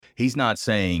he's not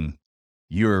saying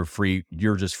you're free,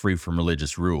 you're just free from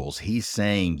religious rules. He's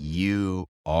saying you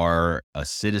are a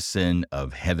citizen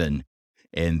of heaven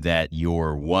and that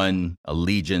your one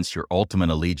allegiance, your ultimate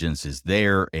allegiance is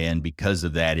there. And because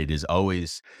of that, it is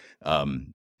always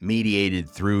mediated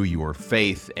through your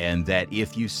faith. And that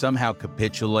if you somehow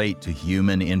capitulate to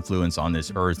human influence on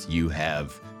this earth, you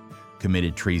have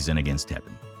committed treason against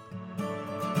heaven.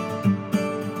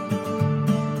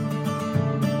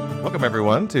 Welcome,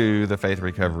 everyone, to the Faith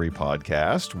Recovery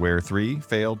Podcast, where three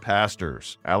failed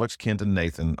pastors, Alex, Kent, and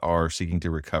Nathan, are seeking to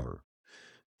recover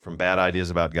from bad ideas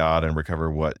about God and recover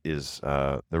what is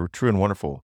the true and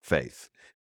wonderful faith.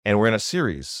 And we're in a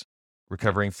series,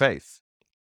 Recovering Faith.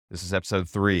 This is episode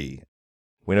 3.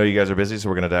 We know you guys are busy, so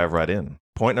we're going to dive right in.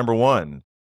 Point number 1,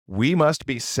 we must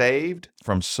be saved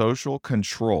from social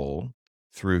control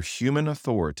through human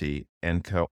authority and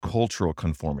cultural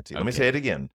conformity. Let me say it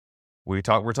again. We're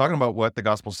talking about what the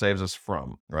gospel saves us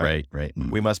from, right? Right.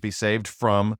 We must be saved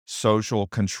from social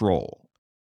control,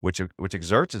 which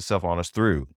exerts itself on us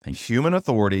through human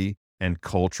authority and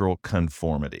cultural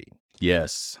conformity.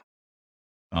 Yes.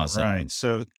 Awesome. Right.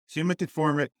 So human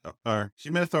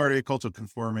authority, cultural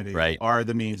conformity are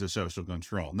the means of social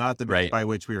control, not the means by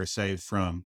which we are saved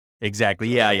from. Exactly.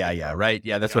 Yeah. Right.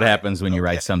 Yeah. That's what happens when you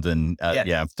write something,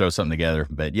 throw something together.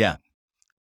 But yeah.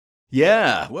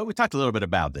 Well, we talked a little bit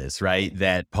about this, right?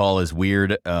 That Paul is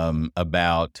weird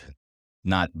about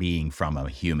not being from a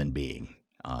human being.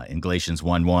 In Galatians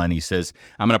 1:1, he says,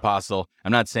 I'm an apostle.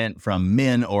 I'm not sent from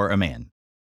men or a man.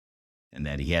 And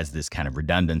that he has this kind of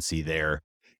redundancy there.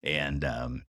 And,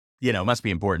 it must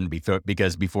be important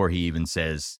because before he even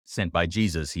says sent by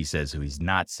Jesus, he says who he's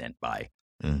not sent by.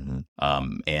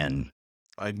 Mm-hmm. And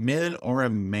a men or a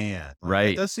man. Right.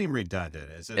 It does seem redundant.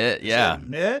 Is it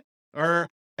men or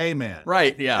a man?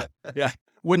 Right. Yeah. Yeah.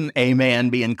 Wouldn't a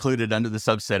man be included under the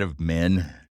subset of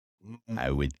men? I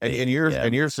would think.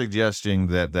 And you're suggesting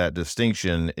that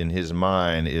distinction in his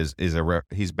mind is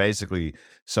he's basically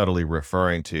subtly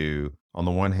referring to, on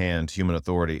the one hand, human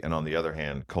authority, and on the other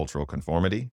hand, cultural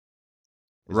conformity.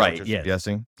 Right.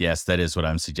 Suggesting? Yes, that is what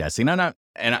I'm suggesting. I'm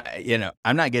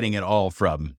not getting it all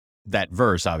from that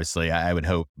verse, obviously, I would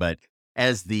hope, but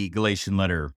as the Galatian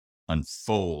letter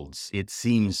unfolds, it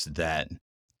seems that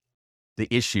the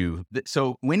issue,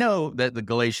 so we know that the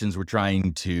Galatians were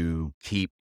trying to keep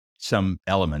some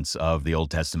elements of the Old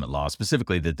Testament law,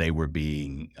 specifically that they were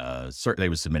they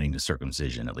were submitting to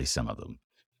circumcision, at least some of them,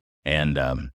 and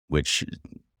which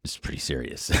is pretty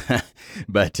serious.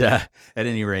 But at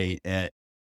any rate,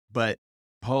 but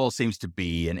Paul seems to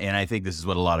be, and I think this is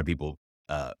what a lot of people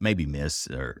maybe miss,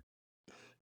 or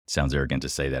sounds arrogant to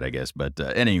say that, I guess, but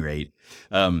at any rate,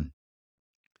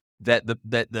 that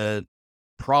the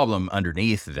problem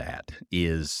underneath that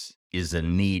is a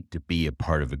need to be a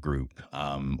part of a group,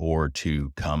 or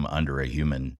to come under a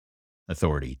human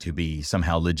authority, to be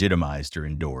somehow legitimized or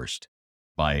endorsed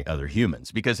by other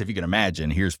humans. Because if you can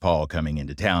imagine, here's Paul coming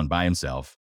into town by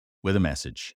himself with a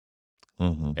message.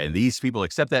 Mm-hmm. And these people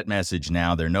accept that message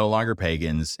now. They're no longer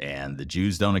pagans, and the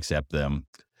Jews don't accept them.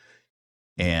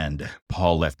 And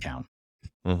Paul left town.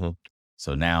 Mm-hmm.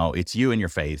 So now it's you and your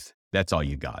faith. That's all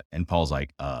you got. And Paul's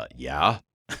like, yeah.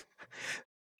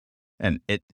 And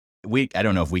I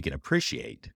don't know if we can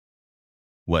appreciate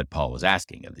what Paul was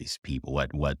asking of these people,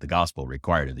 what the gospel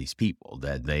required of these people,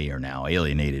 that they are now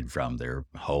alienated from their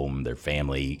home, their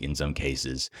family, in some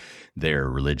cases, their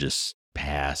religious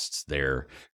pasts, their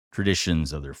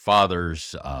traditions of their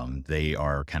fathers. They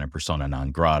are kind of persona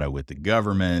non grata with the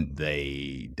government.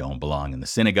 They don't belong in the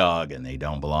synagogue, and they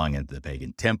don't belong at the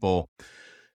pagan temple.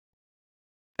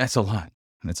 That's a lot.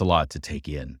 It's a lot to take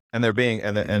in. And they're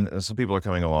and some people are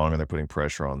coming along and they're putting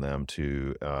pressure on them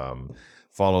to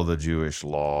follow the Jewish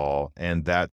law. And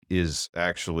that is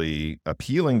actually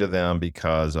appealing to them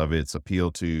because of its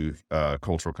appeal to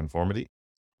cultural conformity.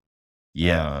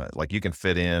 Yeah. Like you can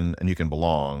fit in and you can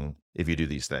belong if you do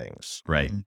these things. Right.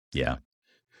 Mm-hmm. Yeah.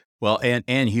 Well,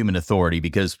 and human authority,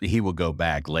 because he will go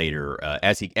back later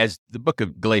as the book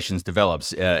of Galatians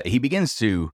develops, he begins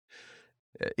to,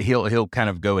 he'll kind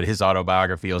of go at his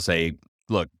autobiography. He'll say,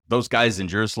 look, those guys in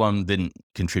Jerusalem didn't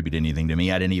contribute anything to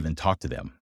me. I didn't even talk to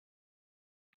them.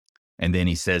 And then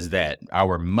he says that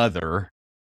our mother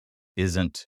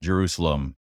isn't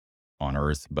Jerusalem on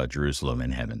earth, but Jerusalem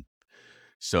in heaven.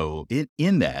 So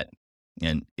in that,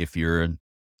 and if you're,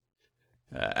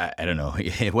 I don't know,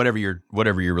 whatever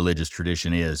your religious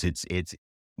tradition is,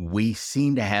 we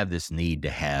seem to have this need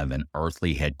to have an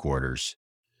earthly headquarters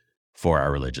for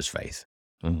our religious faith.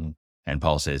 Mm-hmm. And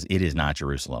Paul says, it is not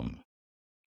Jerusalem.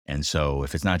 And so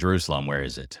if it's not Jerusalem, where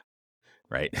is it?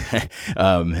 right?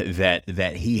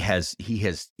 That he has.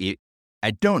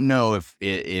 I don't know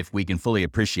if we can fully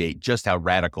appreciate just how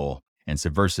radical and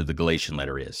subversive the Galatian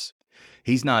letter is.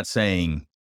 He's not saying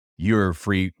you're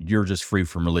free, you're just free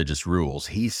from religious rules.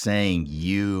 He's saying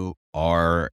you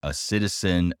are a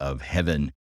citizen of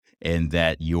heaven, and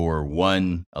that your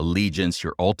one allegiance,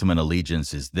 your ultimate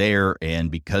allegiance is there. And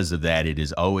because of that, it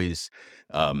is always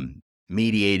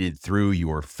mediated through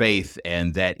your faith.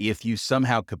 And that if you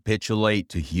somehow capitulate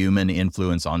to human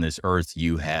influence on this earth,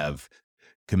 you have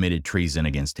committed treason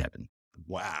against heaven.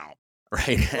 Wow.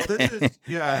 Right. Well, this is,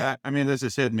 I mean, this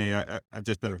has hit me. I've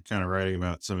just been kind of writing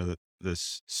about some of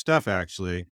this stuff,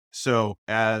 actually. So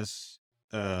as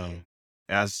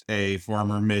a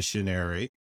former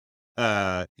missionary,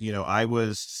 I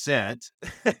was sent,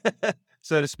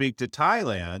 so to speak, to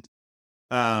Thailand,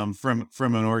 from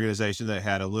an organization that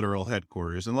had a literal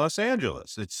headquarters in Los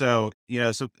Angeles. And so,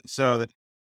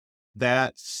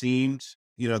 that seemed,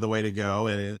 the way to go.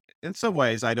 And in some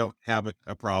ways, I don't have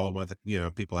a problem with,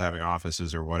 people having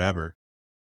offices or whatever.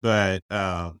 But,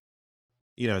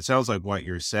 it sounds like what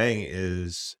you're saying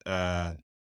is that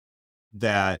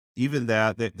even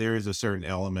that there is a certain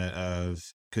element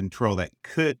of control that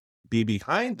could be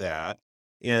behind that.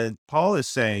 And Paul is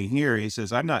saying here, he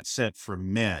says, I'm not sent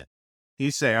from men.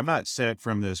 He's saying, I'm not sent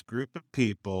from this group of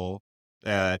people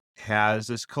that has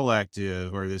this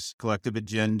collective or this collective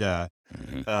agenda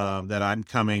that I'm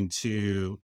coming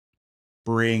to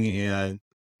bring in,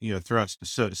 thrust,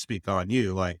 so to speak, on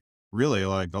you. Like, really,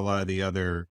 like a lot of the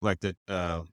other, like that,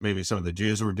 maybe some of the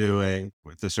Jews were doing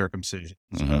with the circumcision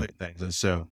and other things. And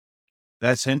so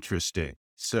that's interesting.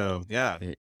 So, yeah.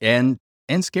 And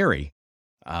scary,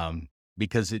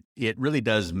 because it really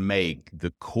does make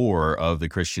the core of the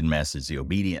Christian message, the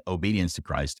obedience to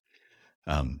Christ.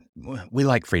 We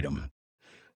like freedom,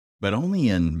 but only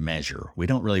in measure. We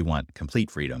don't really want complete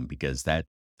freedom, because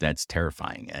that's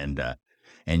terrifying.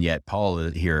 And yet Paul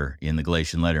here in the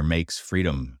Galatian letter makes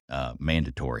freedom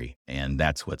mandatory. And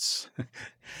that's what's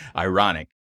ironic,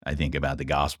 I think, about the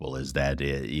gospel, is that,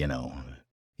 you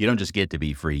don't just get to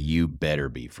be free. You better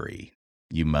be free.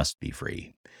 You must be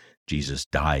free. Jesus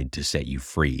died to set you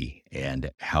free.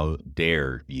 And how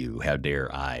dare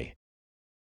I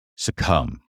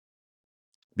succumb,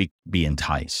 be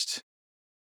enticed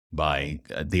by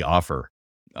the offer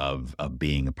of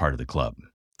being a part of the club,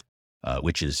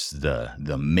 which is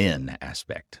the men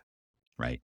aspect,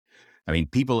 right? I mean,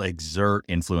 people exert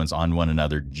influence on one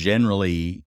another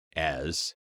generally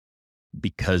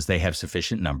because they have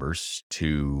sufficient numbers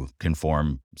to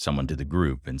conform someone to the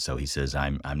group. And so he says,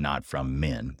 I'm not from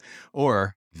men.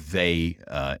 Or they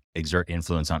exert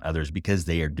influence on others because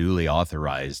they are duly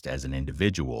authorized as an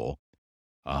individual.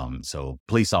 So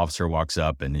police officer walks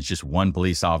up, and it's just one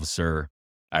police officer.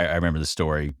 I remember the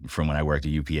story from when I worked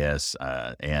at UPS,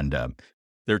 and there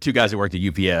were two guys that worked at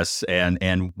UPS,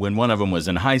 and when one of them was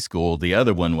in high school, the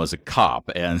other one was a cop,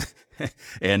 and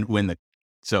the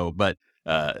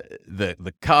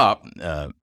cop,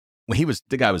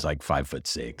 the guy was like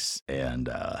 5'6",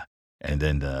 and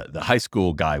then the high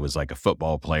school guy was like a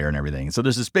football player and everything. So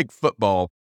there's this big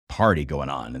football party going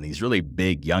on, and these really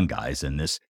big young guys, and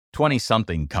this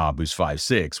 20-something cop who's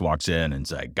 5'6" walks in and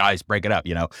says, "Guys, break it up,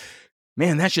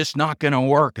 Man, that's just not going to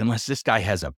work unless this guy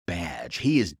has a badge.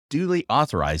 He is duly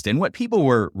authorized." And what people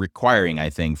were requiring, I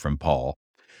think, from Paul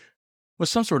was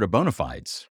some sort of bona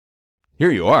fides. Here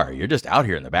you are. You're just out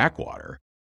here in the backwater.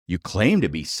 You claim to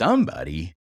be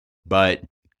somebody, but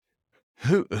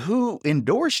who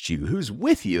endorsed you? Who's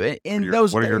with you? In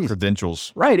those what days, are your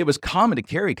credentials? Right. It was common to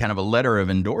carry kind of a letter of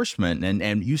endorsement.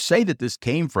 And you say that this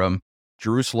came from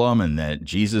Jerusalem and that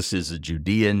Jesus is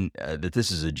that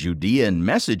this is a Judean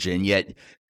message, and yet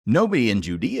nobody in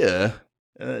Judea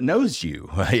knows you,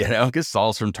 because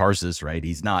Saul's from Tarsus, right?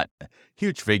 He's not a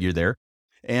huge figure there.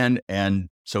 And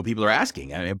so people are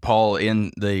asking. I mean, Paul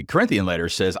in the Corinthian letter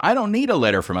says, I don't need a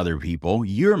letter from other people.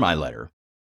 You're my letter.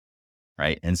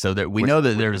 Right. And so that we know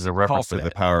that there's a reference to the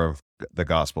power of the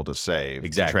gospel to save,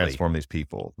 exactly, to transform these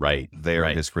people. Right. They are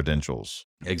his credentials.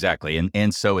 Exactly.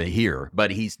 And so here,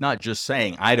 but he's not just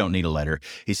saying, I don't need a letter.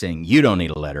 He's saying, you don't need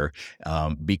a letter,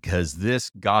 because this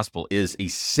gospel is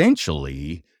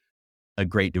essentially a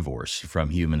great divorce from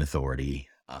human authority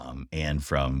and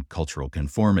from cultural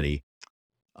conformity.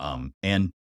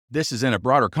 And this is in a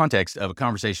broader context of a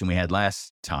conversation we had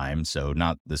last time. So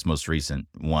not this most recent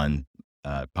one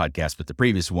podcast, but the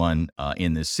previous one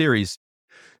in this series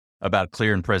about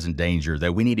clear and present danger,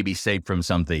 that we need to be saved from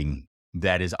something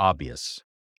that is obvious,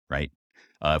 right?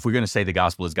 If we're going to say the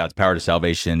gospel is God's power to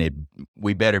salvation,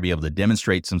 we better be able to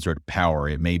demonstrate some sort of power.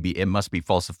 It must be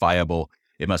falsifiable.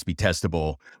 It must be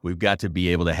testable. We've got to be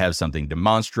able to have something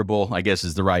demonstrable, I guess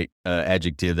is the right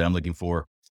adjective that I'm looking for.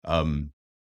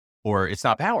 Or it's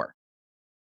not power.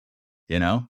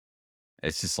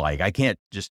 It's just like, I can't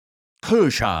just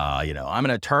Kusha, I'm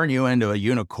going to turn you into a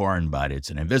unicorn, but it's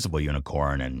an invisible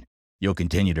unicorn and you'll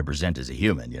continue to present as a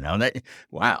human,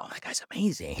 wow, that guy's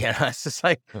amazing. It's just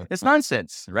like, it's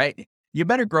nonsense, right? You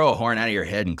better grow a horn out of your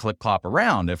head and clip clop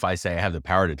around if I say I have the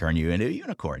power to turn you into a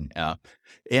unicorn.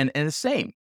 And the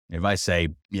same, if I say,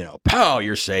 pow,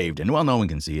 you're saved. And well, no one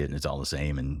can see it and it's all the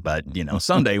same. But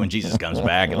someday when Jesus comes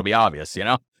back, it'll be obvious,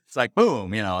 it's like,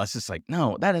 boom, it's just like,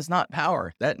 no, that is not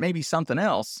power. That may be something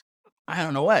else. I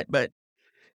don't know what, but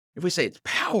if we say it's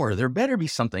power, there better be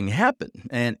something happen,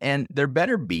 and there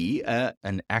better be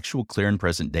an actual clear and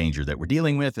present danger that we're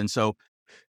dealing with. And so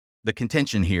the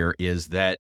contention here is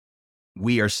that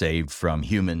we are saved from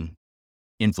human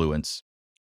influence.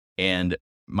 And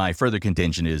my further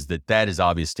contention is that is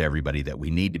obvious to everybody that we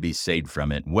need to be saved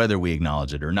from it, whether we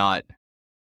acknowledge it or not.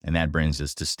 And that brings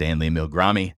us to Stanley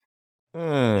Milgram.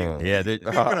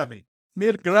 Milgram.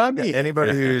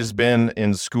 Anybody who's been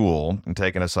in school and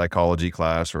taken a psychology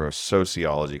class or a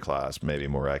sociology class, maybe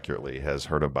more accurately, has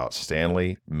heard about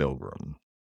Stanley Milgram.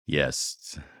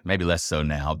 Yes, maybe less so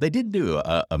now. They did do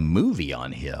a movie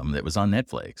on him that was on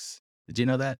Netflix. Did you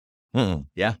know that?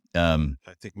 Yeah. I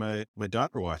think my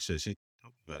daughter watched it. She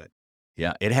told me about it.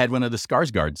 Yeah, it had one of the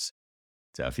Skarsgårds.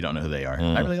 So if you don't know who they are,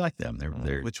 I really like them.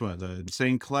 They're Which one? The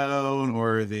insane clown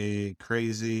or the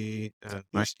crazy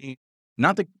Viking?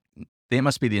 Not the. They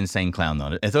must be the insane clown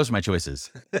though. Those are my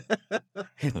choices.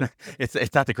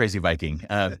 It's not the crazy Viking.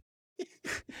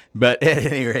 But at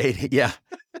any rate, yeah.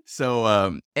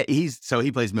 So he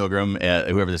plays Milgram,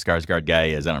 whoever the Skarsgård guy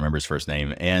is. I don't remember his first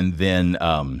name. And then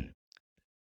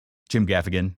Jim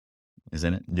Gaffigan is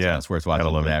in it. Yeah, so it's worth watching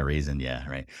for that reason. Yeah,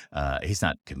 right. He's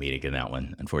not comedic in that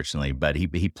one, unfortunately, but he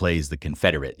plays the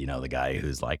Confederate. The guy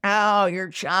who's like, "Oh, you're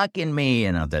shocking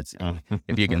me." That's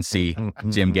if you can see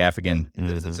Jim Gaffigan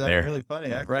there. Really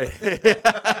funny, right?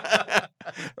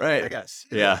 Right. I guess.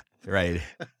 Yeah. Right.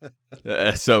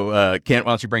 So, Kent,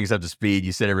 why don't you bring us up to speed?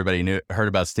 You said everybody heard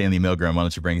about Stanley Milgram. Why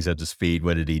don't you bring us up to speed?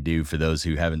 What did he do for those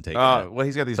who haven't taken well,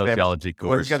 he's got these sociology course?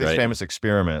 Well, he's got these famous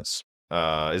experiments.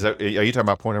 Are you talking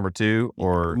about point number 2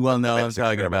 or? Well, no, I'm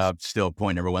talking about still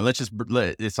point number 1.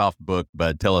 It's off book,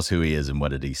 but tell us who he is and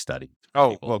what did he study?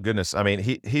 Oh, well, goodness. I mean,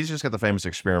 he's just got the famous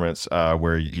experiments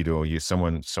where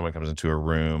someone comes into a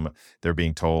room, they're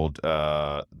being told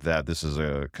that this is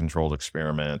a controlled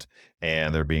experiment,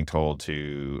 and they're being told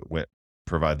to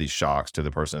provide these shocks to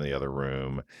the person in the other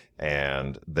room,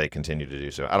 and they continue to do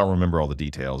so. I don't remember all the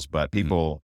details, but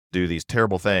people do these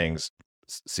terrible things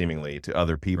seemingly to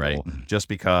other people just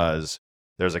because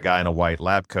there's a guy in a white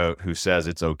lab coat who says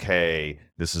it's okay.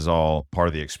 This is all part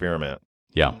of the experiment.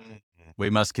 Yeah. We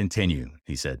must continue,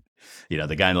 he said.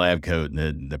 The guy in the lab coat,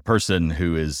 the person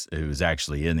who is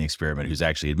actually in the experiment, who's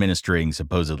actually administering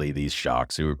supposedly these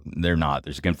shocks, they're not.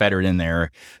 There's a Confederate in there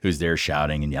who's there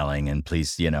shouting and yelling and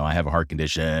please, I have a heart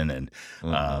condition and,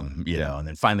 and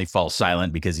then finally falls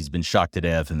silent because he's been shocked to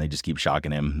death and they just keep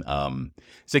shocking him.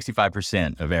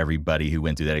 65% of everybody who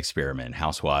went through that experiment,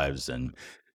 housewives and,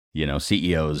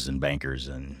 CEOs and bankers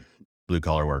and blue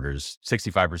collar workers,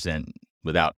 65%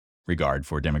 without regard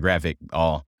for demographic,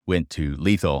 all went to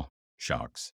lethal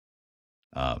shocks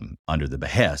under the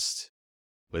behest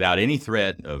without any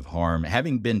threat of harm,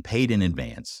 having been paid in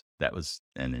advance. That was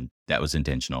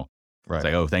intentional. Right. It's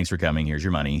like, oh, thanks for coming. Here's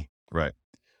your money. Right.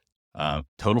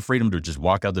 Total freedom to just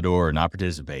walk out the door and not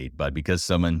participate. But because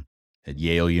someone at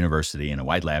Yale University in a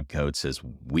white lab coat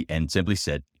simply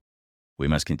said, we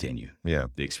must continue. Yeah.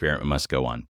 The experiment must go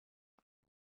on.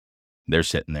 They're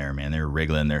sitting there, man. They're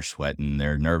wriggling, they're sweating,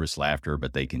 they're nervous laughter,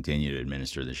 but they continue to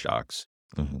administer the shocks.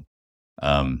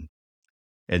 And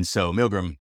so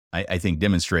Milgram, I think,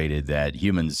 demonstrated that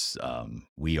humans,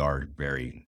 we are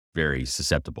very, very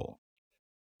susceptible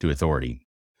to authority.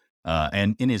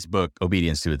 And in his book,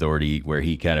 Obedience to Authority, where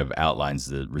he kind of outlines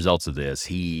the results of this,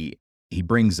 he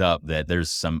brings up that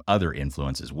there's some other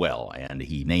influence as well, and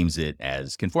he names it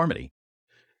as conformity.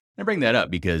 I bring that up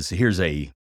because here's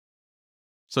a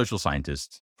social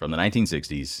scientist from the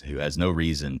 1960s who has no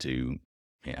reason to,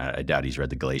 I doubt he's read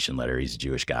the Galatian letter. He's a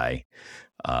Jewish guy,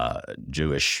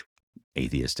 Jewish,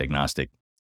 atheist, agnostic,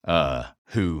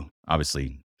 who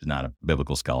obviously is not a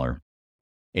biblical scholar.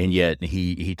 And yet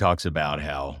he talks about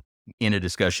how in a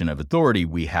discussion of authority,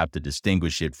 we have to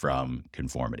distinguish it from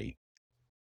conformity.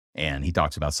 And he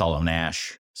talks about Solomon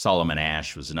Asch. Solomon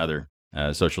Asch was another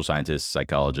social scientist,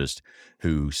 psychologist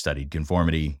who studied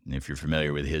conformity. And if you're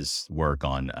familiar with his work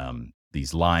on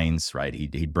these lines, right?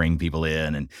 He'd bring people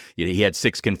in, and he had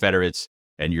 6 Confederates,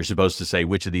 and you're supposed to say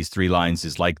which of these 3 lines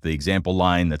is like the example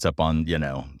line that's up on,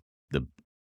 the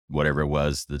whatever it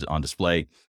was that's on display.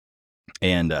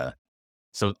 And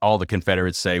so all the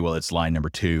Confederates say, well, it's line number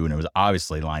 2, and it was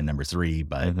obviously line number 3,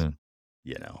 but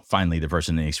finally the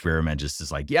person in the experiment just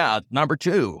is like, yeah, number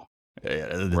 2.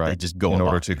 They just go in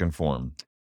order to conform.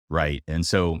 Right. And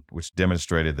so, which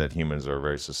demonstrated that humans are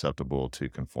very susceptible to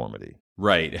conformity.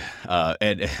 Right.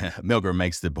 And Milgram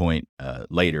makes the point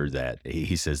later that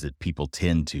he says that people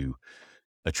tend to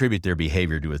attribute their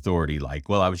behavior to authority, like,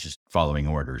 well, I was just following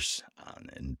orders.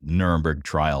 And Nuremberg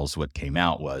trials, what came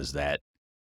out was that,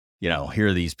 here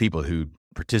are these people who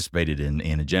participated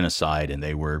in a genocide, and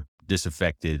they were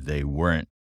disaffected.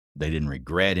 They didn't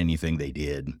regret anything they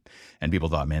did. And people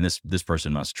thought, man, this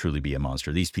person must truly be a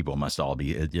monster. These people must all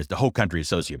be, the whole country of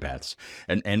sociopaths.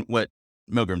 And what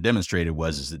Milgram demonstrated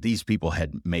is that these people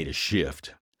had made a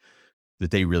shift,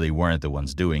 that they really weren't the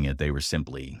ones doing it. They were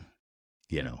simply,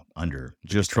 under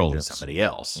control of somebody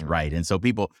else. Right. And so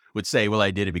people would say, well,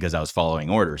 I did it because I was following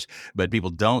orders. But people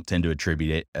don't tend to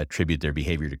attribute their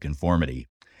behavior to conformity.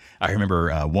 I remember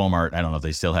Walmart, I don't know if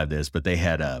they still have this, but they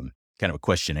had kind of a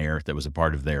questionnaire that was a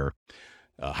part of their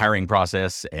hiring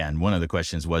process. And one of the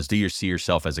questions was, do you see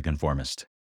yourself as a conformist?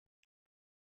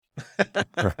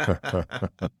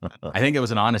 I think it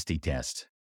was an honesty test,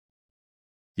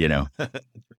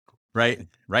 Right.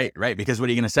 Because what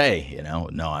are you going to say?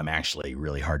 No, I'm actually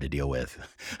really hard to deal with.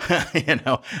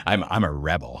 I'm a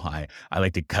rebel. I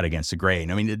like to cut against the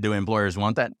grain. I mean, do employers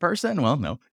want that person? Well,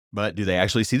 no. But do they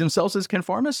actually see themselves as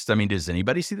conformists? I mean, does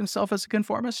anybody see themselves as a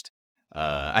conformist?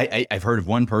 I've heard of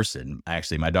one person,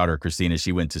 actually, my daughter, Christina,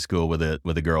 she went to school with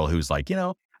a girl who's like,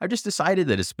 I've just decided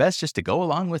that it's best just to go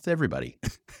along with everybody.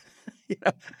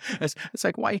 It's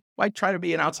like, why try to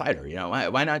be an outsider?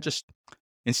 Why not just,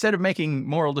 instead of making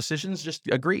moral decisions, just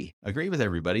agree with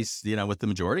everybody's, with the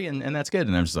majority. And that's good.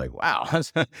 And I'm just like, wow,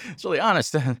 it's really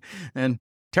honest and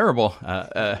terrible.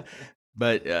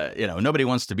 But nobody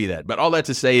wants to be that. But all that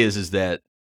to say is that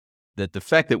the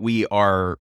fact that we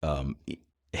are,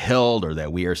 held, or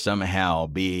that we are somehow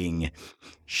being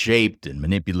shaped and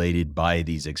manipulated by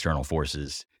these external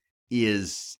forces,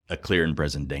 is a clear and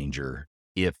present danger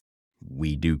if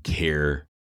we do care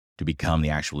to become the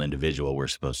actual individual we're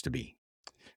supposed to be,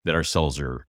 that our souls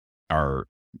are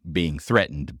being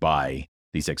threatened by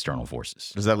these external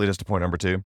forces. Does that lead us to point number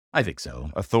 2? I think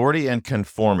so. Authority and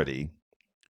conformity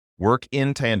work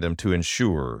in tandem to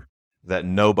ensure that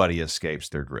nobody escapes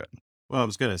their grip. Well,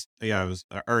 I was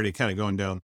already kind of going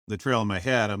down the trail in my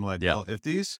head. I'm like, well, if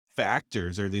these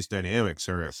factors or these dynamics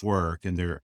are at work and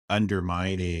they're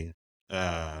undermining,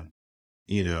 our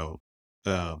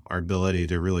ability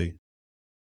to really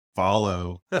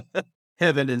follow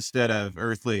heaven instead of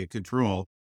earthly control,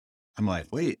 I'm like,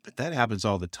 wait, but that happens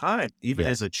all the time, even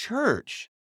as a church.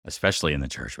 Especially in the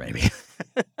church, maybe.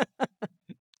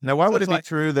 Now, why would it be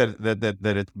true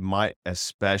that it might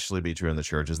especially be true in the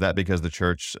church? Is that because the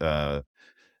church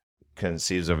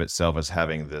conceives of itself as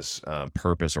having this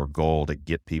purpose or goal to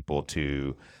get people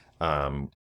to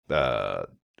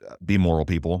be moral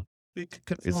people?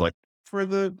 It's like, for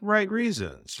the right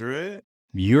reasons, right?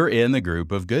 You're in the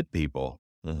group of good people.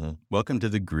 Mm-hmm. Welcome to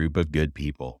the group of good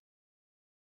people.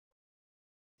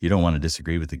 You don't want to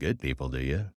disagree with the good people, do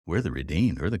you? We're the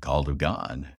redeemed. We're the called of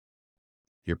God.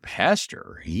 Your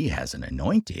pastor, he has an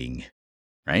anointing,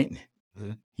 right?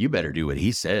 Mm-hmm. You better do what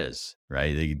he says,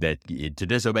 right? That to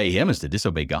disobey him is to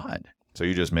disobey God. So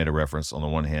you just made a reference on the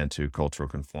one hand to cultural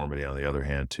conformity, on the other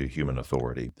hand to human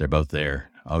authority. They're both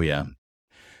there. Oh, yeah.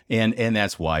 And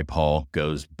that's why Paul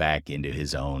goes back into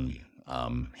his own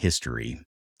history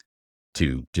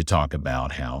to talk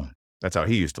about that's how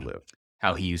he used to live.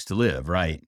 How he used to live,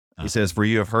 right? He says, for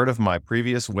you have heard of my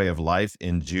previous way of life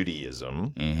in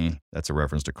Judaism. Mm-hmm. That's a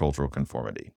reference to cultural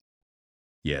conformity.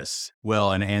 Yes.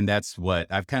 Well, and that's what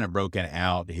I've kind of broken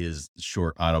out his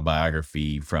short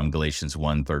autobiography from Galatians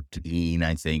 1:13,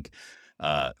 I think.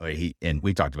 And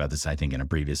we talked about this, I think, in a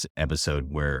previous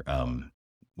episode where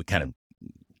we kind of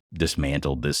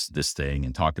dismantled this thing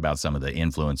and talked about some of the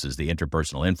influences, the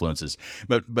interpersonal influences.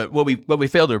 But what we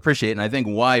failed to appreciate, and I think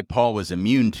why Paul was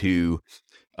immune to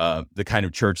the kind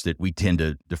of church that we tend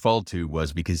to default to,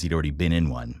 was because he'd already been in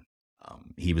one.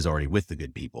 He was already with the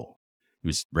good people. He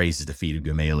was raised at the feet of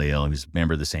Gamaliel. He was a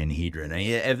member of the Sanhedrin.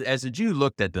 And as a Jew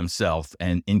looked at themselves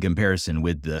and in comparison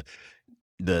with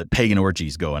the pagan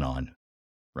orgies going on,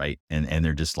 right? And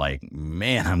they're just like,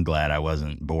 man, I'm glad I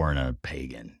wasn't born a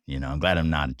pagan. I'm glad I'm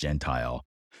not a Gentile.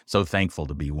 So thankful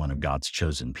to be one of God's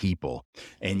chosen people.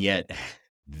 And yet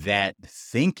that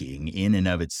thinking in and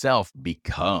of itself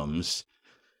becomes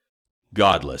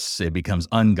godless. It becomes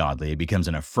ungodly. It becomes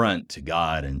an affront to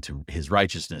God and to his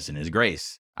righteousness and his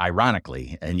grace,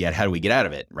 ironically. And yet, how do we get out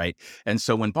of it, right? And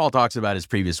so when Paul talks about his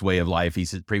previous way of life, he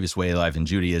said previous way of life in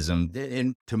Judaism,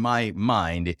 and to my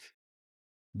mind,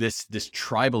 this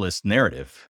tribalist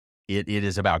narrative, it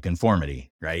is about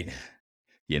conformity, right?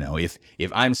 You know, if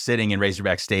I'm sitting in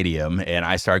Razorback Stadium and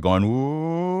I start going,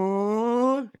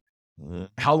 woo,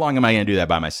 how long am I going to do that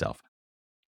by myself?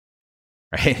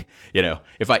 Right? You know,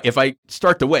 if I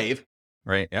start to wave,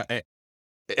 right?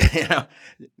 You know,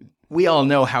 we all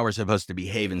know how we're supposed to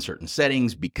behave in certain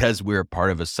settings because we're part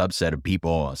of a subset of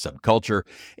people, a subculture,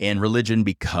 and religion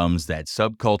becomes that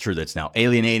subculture that's now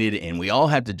alienated, and we all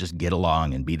have to just get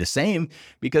along and be the same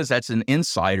because that's an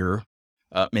insider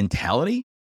mentality,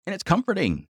 and it's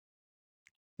comforting,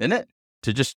 isn't it?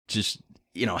 To just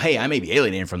you know, hey, I may be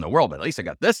alienated from the world, but at least I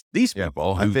got these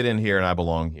people I who fit in here and I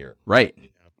belong here. right.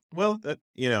 Well,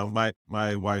 you know,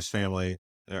 my wife's family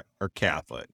are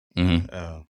Catholic,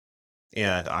 Mm-hmm.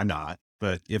 and I'm not.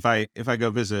 But if I go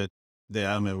visit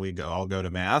them and we all go to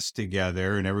mass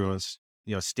together, and everyone's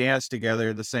stands together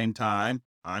at the same time,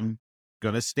 I'm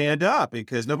gonna stand up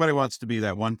because nobody wants to be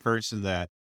that one person that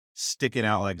sticking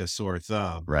out like a sore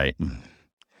thumb. Right.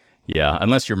 Yeah,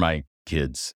 unless you're my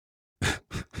kids.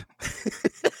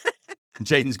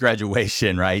 Jaden's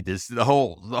graduation, right? This the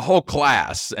whole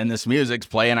class, and this music's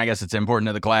playing. I guess it's important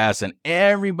to the class, and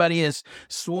everybody is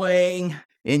swaying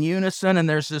in unison, and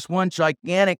there's this one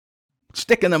gigantic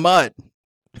stick in the mud.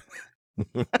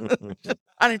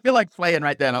 I didn't feel like playing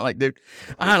right then. I'm like, dude,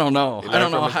 I don't know. I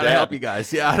don't know how to help you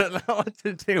guys. Yeah, I don't know what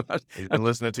to do. He's been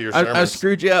listening to your sermons. I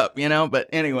screwed you up, you know. But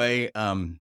anyway,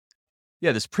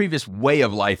 yeah, this previous way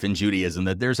of life in Judaism,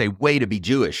 that there's a way to be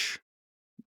Jewish.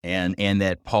 And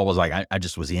that Paul was like, I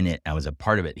just was in it. I was a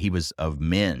part of it. He was of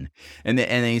men. And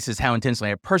then he says, how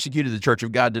intensely I persecuted the church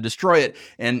of God to destroy it.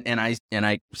 And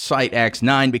I cite Acts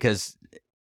 9 because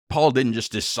Paul didn't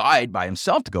just decide by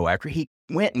himself to go after it. He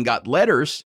went and got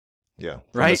letters. Yeah.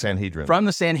 From the Sanhedrin. From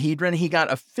the Sanhedrin. He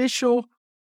got official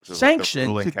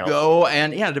sanction to go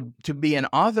and to be an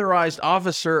authorized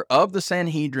officer of the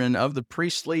Sanhedrin, of the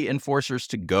priestly enforcers,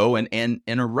 to go and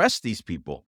arrest these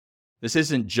people. This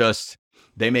isn't just,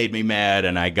 they made me mad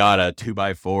and I got a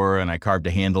 2x4 and I carved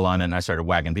a handle on it and I started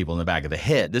whacking people in the back of the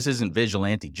head. This isn't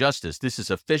vigilante justice. This is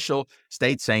official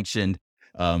state-sanctioned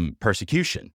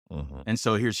persecution. Mm-hmm. And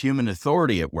so here's human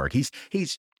authority at work. He's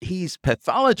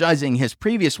pathologizing his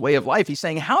previous way of life. He's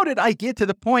saying, how did I get to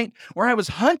the point where I was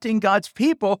hunting God's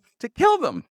people to kill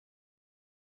them?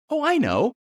 Oh, I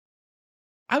know.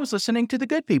 I was listening to the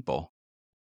good people.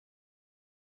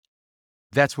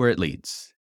 That's where it leads.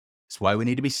 It's why we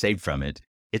need to be saved from it.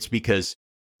 It's because,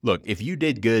 look, if you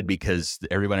did good because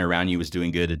everyone around you was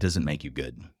doing good, it doesn't make you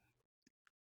good,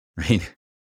 right?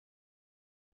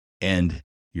 And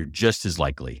you're just as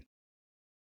likely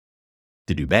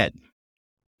to do bad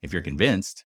if you're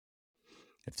convinced,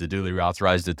 if the duly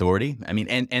authorized authority. I mean,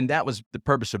 and that was the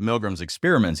purpose of Milgram's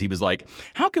experiments. He was like,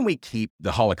 how can we keep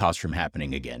the Holocaust from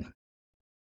happening again?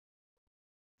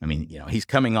 I mean, you know, he's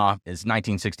coming off, it's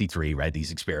 1963, right?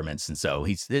 These experiments. And so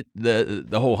the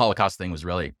whole Holocaust thing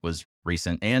was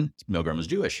recent, and Milgram was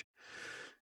Jewish.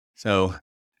 So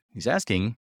he's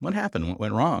asking, what happened? What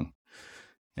went wrong?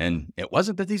 And it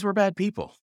wasn't that these were bad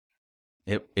people.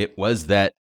 It was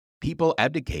that people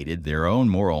abdicated their own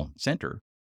moral center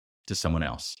to someone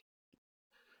else.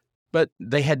 But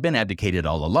they had been abdicated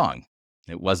all along.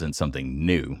 It wasn't something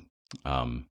new.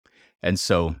 And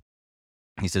so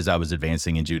he says, I was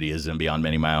advancing in Judaism beyond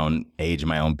many of my own age and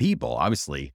my own people.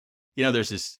 Obviously, you know, there's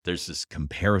this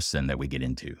comparison that we get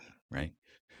into, right?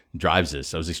 It drives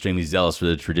us. I was extremely zealous for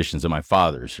the traditions of my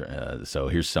fathers. So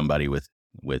here's somebody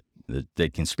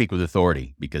that can speak with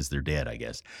authority because they're dead, I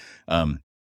guess. And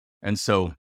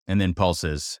then Paul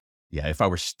says, yeah, if I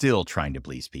were still trying to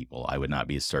please people, I would not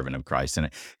be a servant of Christ. And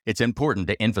it's important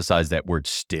to emphasize that word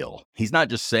still. He's not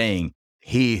just saying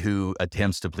he who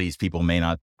attempts to please people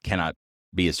cannot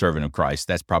be a servant of Christ.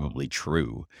 That's probably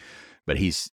true. But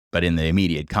in the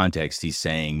immediate context, he's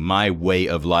saying my way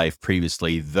of life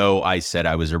previously, though I said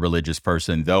I was a religious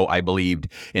person, though I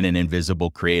believed in an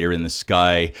invisible creator in the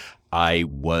sky, I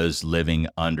was living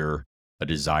under a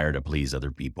desire to please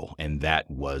other people. And that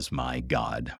was my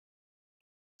God.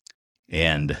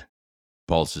 And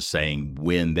Paul's just saying,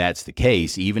 when that's the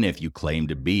case, even if you claim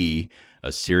to be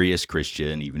a serious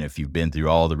Christian, even if you've been through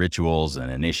all the rituals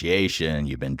and initiation,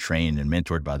 you've been trained and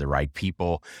mentored by the right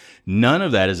people, none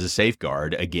of that is a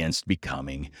safeguard against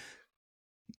becoming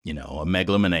a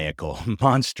megalomaniacal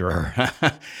monster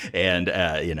and,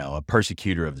 a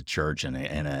persecutor of the church and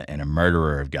a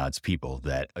murderer of God's people,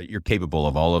 that you're capable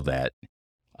of all of that,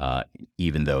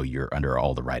 even though you're under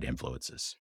all the right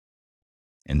influences.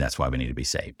 And that's why we need to be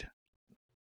saved.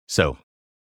 So,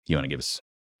 you want to give us?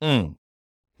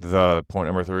 The point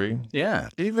number 3? Yeah.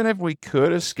 Even if we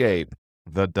could escape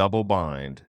the double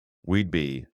bind, we'd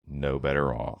be no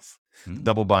better off.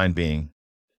 Double bind being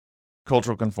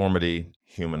cultural conformity,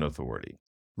 human authority.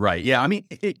 Right. Yeah. I mean,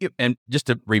 and just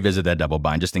to revisit that double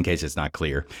bind, just in case it's not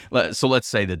clear. So let's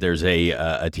say that there's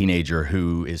a teenager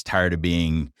who is tired of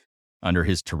being under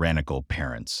his tyrannical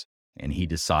parents, and he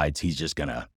decides he's just going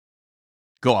to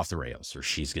go off the rails, or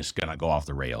she's just going to go off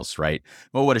the rails, right?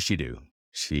 Well, what does she do?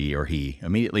 She or he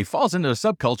immediately falls into a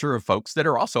subculture of folks that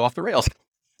are also off the rails,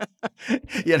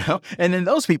 and then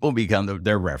those people become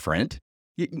their referent.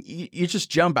 You just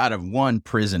jump out of one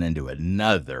prison into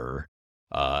another,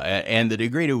 and the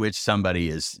degree to which somebody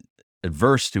is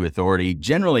adverse to authority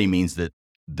generally means that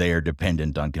they are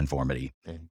dependent on conformity.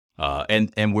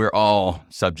 And we're all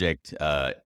subject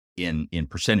in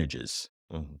percentages.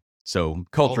 Mm-hmm. So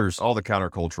cultures, all the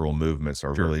countercultural movements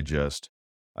are really just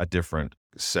a different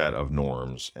set of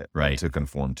norms to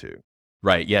conform to.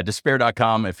 Right. Yeah.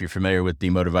 Despair.com, if you're familiar with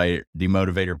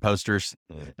demotivator posters,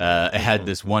 had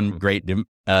this one great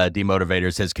demotivator.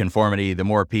 It says, conformity, the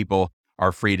more people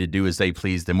are free to do as they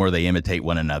please, the more they imitate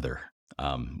one another,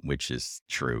 which is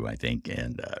true, I think,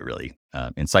 and really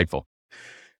insightful.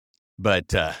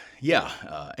 But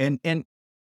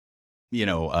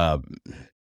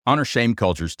honor shame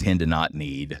cultures tend to not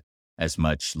need as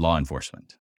much law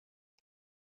enforcement.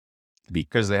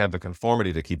 Because they have the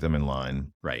conformity to keep them in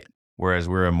line. Right. Whereas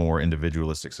we're a more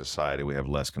individualistic society, we have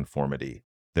less conformity.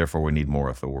 Therefore, we need more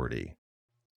authority.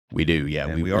 We do, yeah.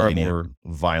 And we are a more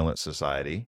violent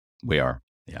society. We are,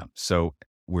 yeah. So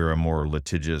we're a more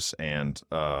litigious and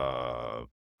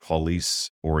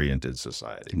police-oriented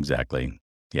society. Exactly,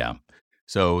 yeah.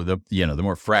 So the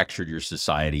more fractured your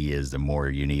society is, the more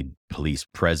you need police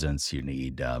presence. You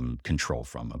need control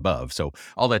from above. So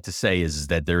all that to say is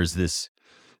that there's this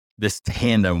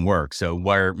tandem work. So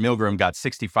where Milgram got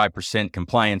 65%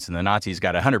 compliance and the Nazis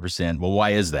got 100%, well,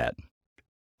 why is that?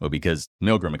 Well, because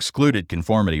Milgram excluded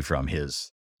conformity from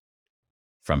his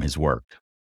work.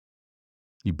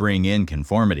 You bring in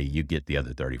conformity, you get the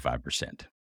other 35%.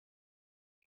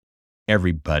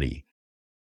 Everybody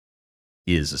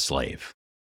is a slave.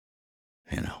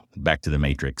 Back to the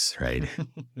Matrix, right?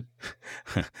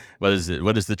 What is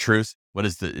the truth? What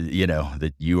is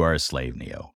that you are a slave,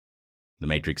 Neo? The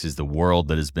Matrix is the world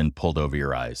that has been pulled over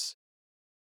your eyes.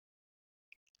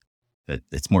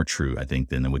 It's more true, I think,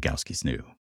 than the Wachowskis knew.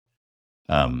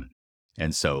 And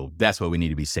so that's what we need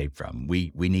to be saved from.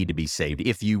 We need to be saved.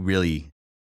 If you really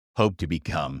hope to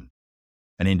become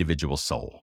an individual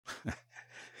soul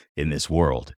in this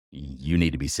world, you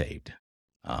need to be saved.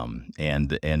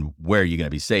 And where are you going to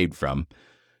be saved from?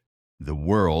 The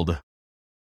world,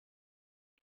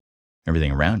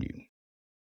 everything around you,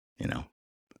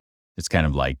 It's kind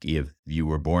of like if you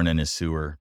were born in a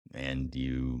sewer and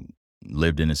you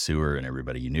lived in a sewer and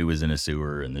everybody you knew was in a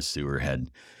sewer, and this sewer had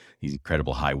these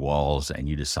incredible high walls, and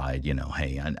you decide,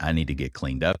 hey, I need to get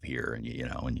cleaned up here.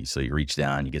 And so you reach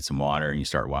down, you get some water, and you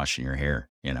start washing your hair,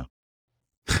 Are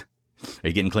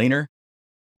you getting cleaner?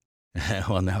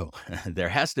 Well, no, there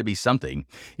has to be something.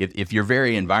 If your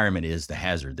very environment is the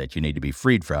hazard that you need to be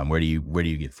freed from, where do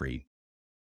you get free?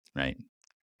 Right.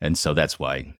 And so that's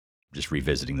why, just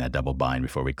revisiting that double bind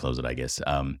before we close it, I guess.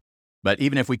 But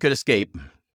even if we could escape,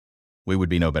 we would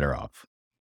be no better off.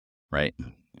 Right.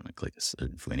 I'm gonna click this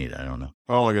if we need it. I don't know.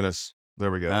 Oh my goodness.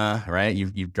 There we go. Right.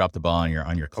 You've dropped the ball on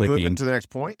your clicking. Moving to the next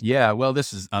point. Yeah. Well,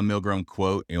 this is a Milgram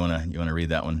quote. You wanna read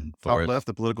that one for Top left,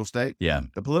 the political state. Yeah.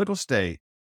 The political state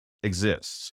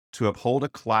exists to uphold a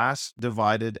class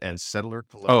divided and settler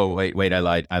collective. Oh, wait, I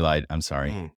lied. I'm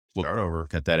sorry. Start over.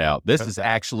 Cut that out. This is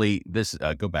actually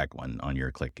go back one on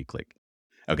your clicky click.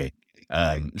 Okay.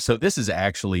 So this is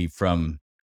actually from,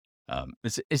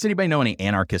 does anybody know any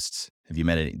anarchists? Have you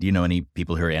met any? Do you know any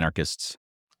people who are anarchists?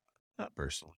 Not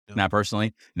personally. No. Not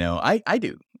personally. No, I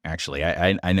do actually.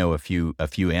 I know a few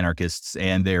anarchists,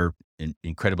 and they're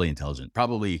incredibly intelligent.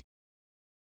 Probably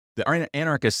the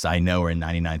anarchists I know are in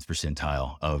 99th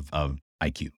percentile of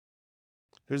IQ.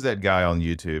 Who's that guy on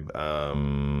YouTube?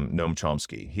 Noam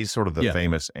Chomsky. He's sort of the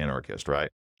famous anarchist,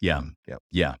 right? Yeah.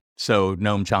 So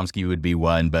Noam Chomsky would be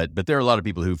one, but there are a lot of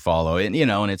people who follow it,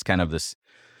 and it's kind of this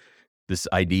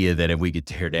idea that if we could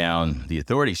tear down the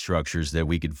authority structures, that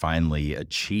we could finally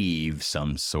achieve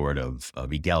some sort of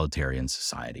egalitarian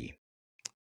society.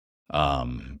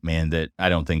 man, that I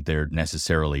don't think they're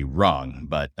necessarily wrong.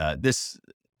 But this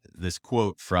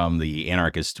quote from the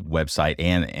anarchist website,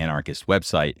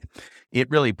 it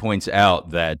really points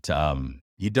out that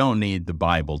you don't need the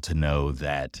Bible to know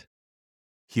that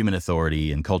human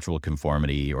authority and cultural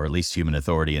conformity, or at least human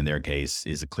authority in their case,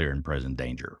 is a clear and present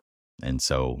danger. And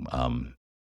so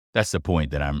that's the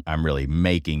point that I'm really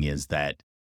making, is that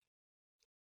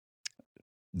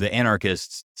the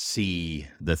anarchists see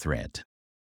the threat.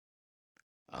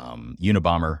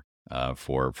 Unabomber,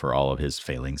 for all of his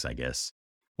failings, I guess,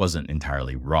 wasn't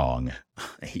entirely wrong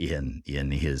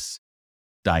in his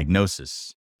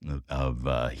diagnosis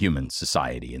of human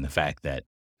society, and the fact that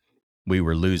we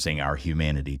were losing our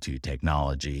humanity to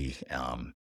technology,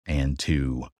 and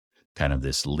to kind of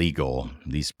these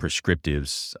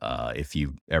prescriptives. If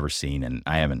you've ever seen, and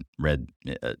I haven't read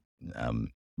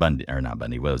Bundy, or not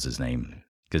Bundy, what was his name?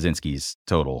 Kaczynski's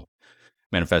Total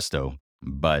Manifesto,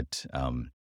 but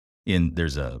there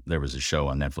was a show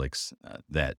on Netflix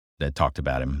that talked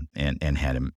about him and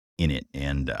had him in it,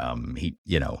 and he,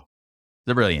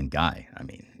 the brilliant guy. I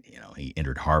mean, he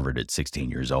entered Harvard at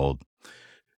 16 years old,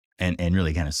 and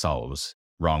really kind of saw what was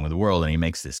wrong with the world. And he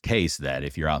makes this case that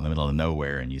if you're out in the middle of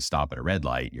nowhere and you stop at a red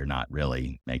light, you're not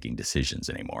really making decisions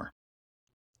anymore.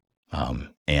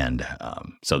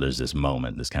 So there's this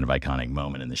moment, this kind of iconic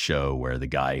moment in the show where the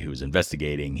guy who's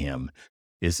investigating him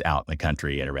is out in the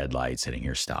country at a red light sitting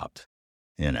here stopped.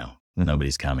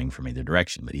 Nobody's coming from either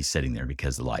direction, but he's sitting there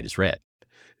because the light is red.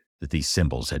 That these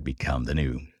symbols had become the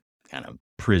new kind of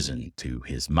prison to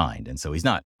his mind. And so he's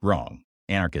not wrong.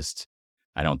 Anarchists,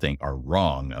 I don't think, are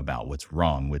wrong about what's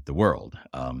wrong with the world.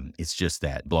 It's just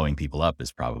that blowing people up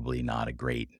is probably not a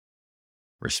great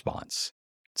response.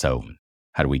 So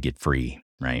how do we get free,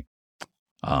 right?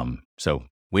 So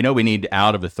we know we need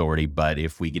out of authority, but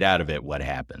if we get out of it, what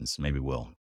happens? Maybe we'll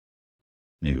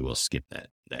skip that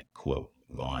quote,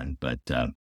 go on, but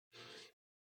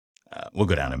we'll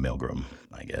go down to Milgram,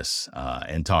 I guess,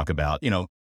 and talk about,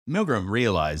 Milgram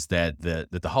realized that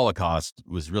the Holocaust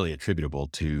was really attributable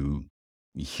to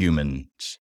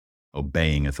humans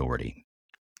obeying authority.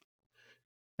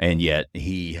 And yet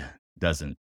he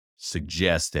doesn't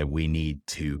suggest that we need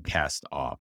to cast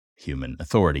off human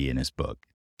authority in his book.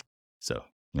 So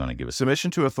you want to give us submission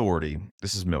to authority?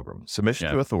 This is Milgram.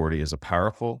 Submission to authority is a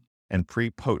powerful and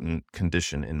prepotent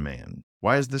condition in man.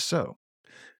 Why is this so?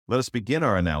 Let us begin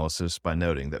our analysis by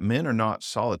noting that men are not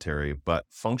solitary, but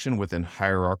function within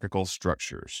hierarchical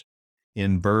structures.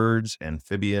 In birds,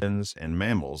 amphibians, and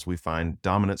mammals, we find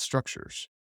dominant structures.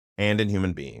 And in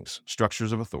human beings,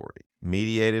 structures of authority,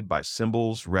 mediated by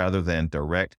symbols rather than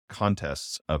direct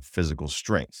contests of physical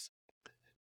strength.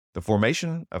 The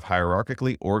formation of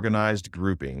hierarchically organized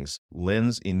groupings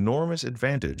lends enormous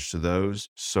advantage to those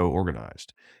so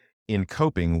organized in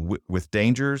coping with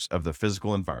dangers of the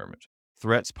physical environment,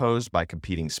 threats posed by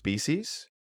competing species,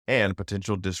 and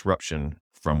potential disruption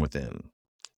from within.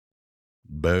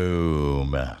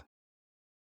 Boom.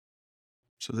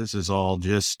 So this is all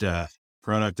just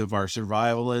product of our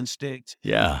survival instinct.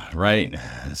 Yeah, right.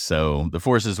 So the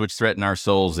forces which threaten our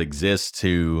souls exist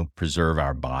to preserve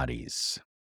our bodies.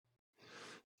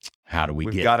 How do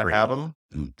We've get got to free? have them.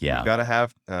 Yeah. We've got to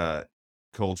have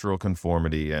cultural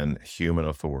conformity and human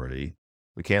authority.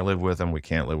 We can't live with them. We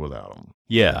can't live without them.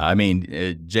 Yeah, I mean,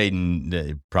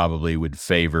 Jaden probably would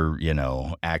favor,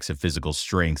 acts of physical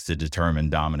strength to determine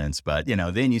dominance. But,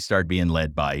 then you start being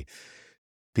led by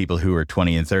people who are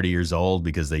 20 and 30 years old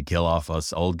because they kill off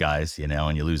us old guys,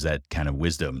 and you lose that kind of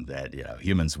wisdom that,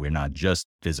 humans, we're not just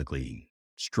physically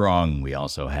strong. We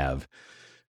also have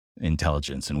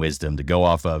intelligence and wisdom to go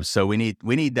off of. So we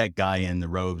need that guy in the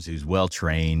robes who's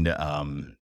well-trained,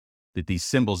 that these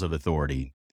symbols of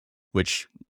authority, which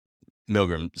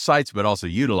Milgram cites, but also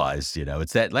utilized,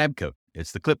 it's that lab coat.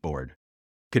 It's the clipboard.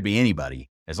 Could be anybody.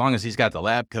 As long as he's got the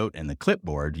lab coat and the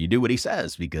clipboard, you do what he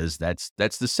says, because that's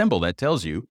the symbol that tells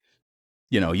you,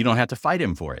 you don't have to fight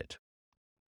him for it.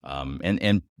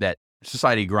 And that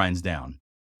society grinds down.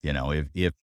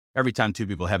 If every time two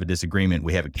people have a disagreement,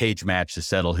 we have a cage match to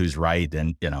settle who's right,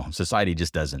 then, society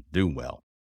just doesn't do well.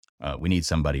 We need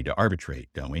somebody to arbitrate,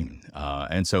 don't we?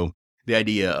 And so the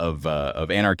idea of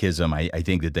anarchism, I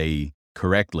think that they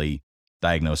correctly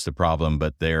diagnosed the problem,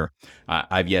 but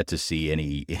I've yet to see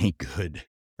any good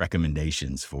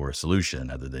recommendations for a solution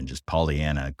other than just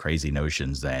Pollyanna crazy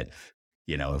notions that,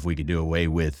 if we could do away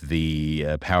with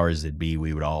the powers that be,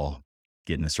 we would all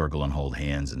get in a circle and hold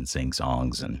hands and sing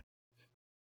songs and,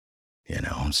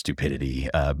 stupidity.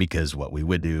 Because what we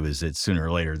would do is that sooner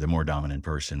or later, the more dominant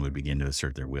person would begin to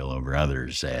assert their will over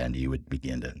others, and you would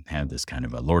begin to have this kind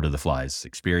of a Lord of the Flies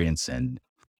experience. And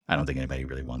I don't think anybody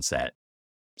really wants that.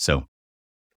 So,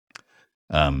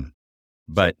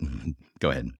 but go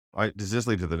ahead. All right, does this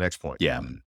lead to the next point? Yeah.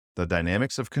 The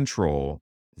dynamics of control,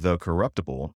 though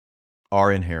corruptible,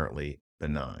 are inherently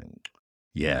benign.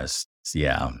 Yes.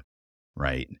 Yeah.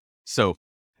 Right. So,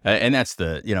 and that's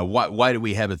the, why do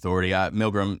we have authority?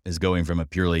 Milgram is going from a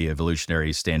purely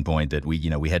evolutionary standpoint that we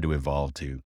had to evolve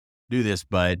to do this.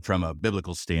 But from a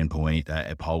biblical standpoint,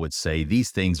 Paul would say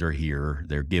these things are here.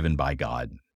 They're given by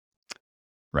God.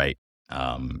 Right.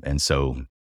 And so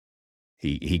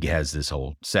he has this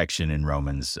whole section in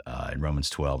Romans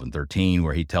 12 and 13,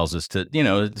 where he tells us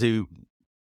to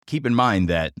keep in mind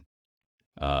that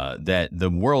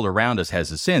the world around us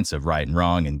has a sense of right and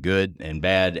wrong and good and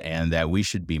bad, and that we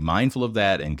should be mindful of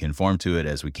that and conform to it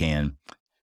as we can.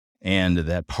 And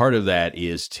that part of that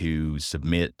is to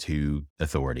submit to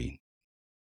authority.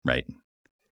 Right.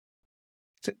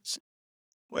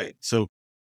 Wait, so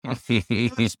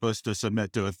you're supposed to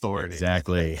submit to authority.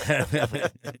 Exactly.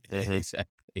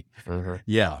 Exactly.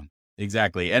 Yeah,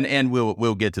 exactly. And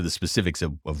we'll get to the specifics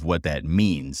of what that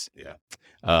means. Yeah.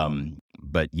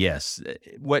 But yes,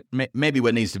 what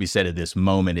needs to be said at this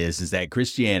moment is that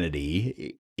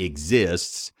Christianity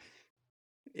exists.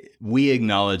 We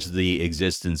acknowledge the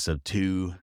existence of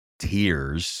two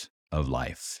tiers of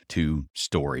life, two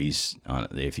stories,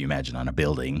 if you imagine on a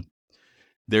building.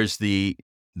 There's the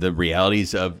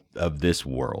realities of this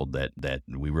world that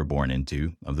we were born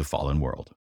into, of the fallen world.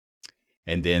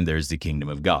 And then there's the kingdom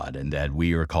of God, and that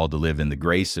we are called to live in the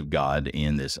grace of God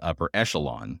in this upper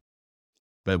echelon.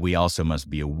 But we also must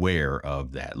be aware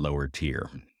of that lower tier.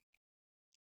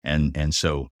 And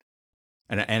so,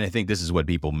 and I think this is what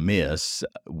people miss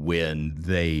when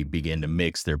they begin to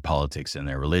mix their politics and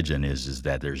their religion is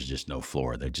that there's just no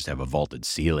floor. They just have a vaulted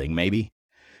ceiling, maybe.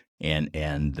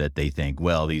 And that they think,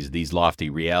 well, these lofty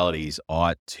realities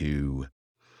ought to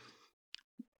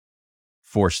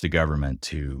force the government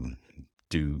to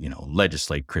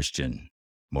legislate Christian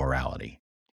morality.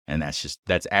 And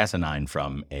that's asinine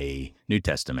from a New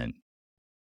Testament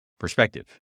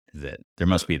perspective, that there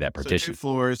must be that partition. So 2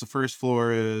 floors. The first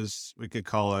floor is, we could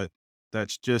call it,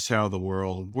 that's just how the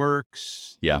world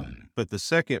works. Yeah. But the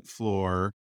second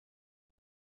floor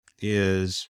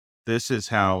is, this is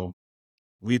how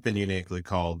we've been uniquely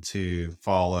called to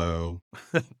follow,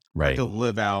 Right. to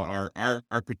live out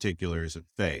our particulars of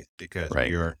faith, because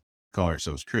Right. we call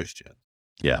ourselves Christian.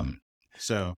 Yeah.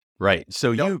 So Right. So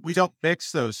we don't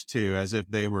mix those two as if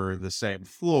they were the same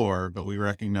floor, but we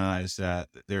recognize that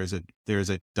there's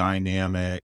a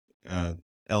dynamic,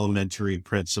 elementary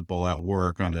principle at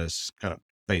work on this kind of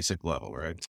basic level,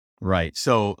 right? Right.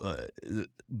 So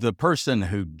the person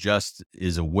who just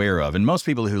is aware of, and most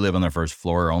people who live on their first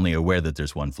floor are only aware that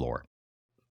there's one floor.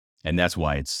 And that's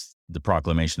why it's the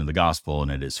proclamation of the gospel, and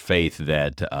it is faith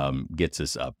that gets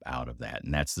us up out of that.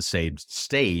 And that's the saved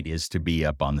state, is to be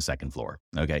up on the second floor.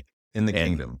 Okay. In the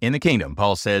kingdom. In the kingdom.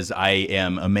 Paul says, I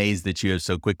am amazed that you have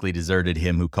so quickly deserted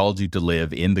him who called you to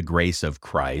live in the grace of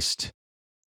Christ,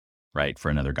 right,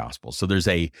 for another gospel. So there's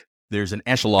an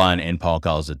echelon, and Paul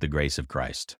calls it the grace of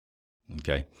Christ.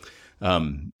 Okay.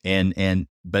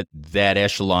 But that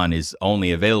echelon is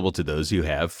only available to those who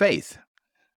have faith.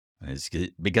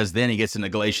 Because then he gets into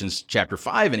Galatians chapter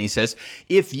 5, and he says,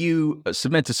 if you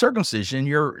submit to circumcision,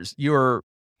 you're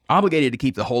obligated to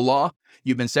keep the whole law.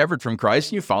 You've been severed from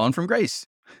Christ, and you've fallen from grace.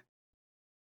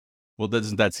 Well,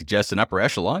 doesn't that suggest an upper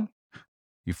echelon?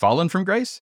 You've fallen from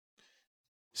grace?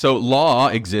 So law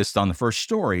exists on the first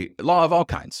story, law of all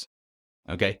kinds.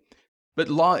 Okay. But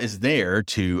law is there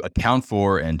to account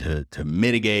for and to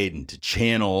mitigate and to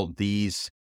channel these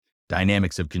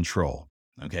dynamics of control.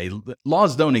 Okay.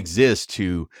 Laws don't exist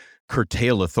to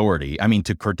curtail authority. I mean,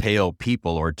 to curtail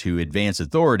people or to advance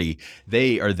authority.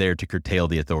 They are there to curtail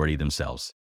the authority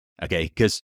themselves. Okay.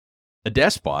 Because a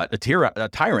despot, a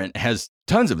tyrant has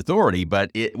tons of authority,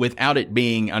 but without it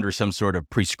being under some sort of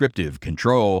prescriptive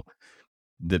control,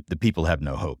 the people have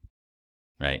no hope.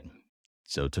 Right.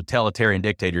 So totalitarian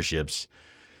dictatorships,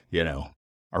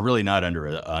 are really not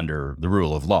under the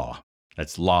rule of law.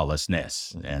 That's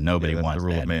lawlessness, and nobody wants the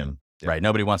rule that. of man. Yeah. Right?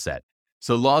 Nobody wants that.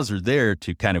 So laws are there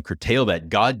to kind of curtail that.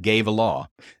 God gave a law.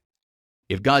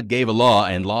 If God gave a law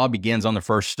and law begins on the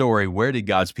first story, where did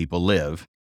God's people live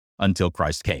until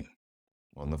Christ came?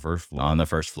 On the first floor. On the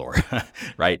first floor,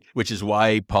 right? Which is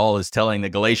why Paul is telling the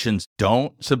Galatians,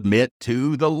 don't submit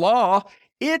to the law.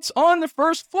 It's on the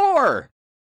first floor.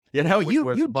 You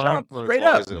jump straight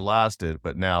up. It lasted,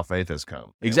 but now faith has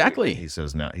come. Exactly. He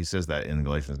says that in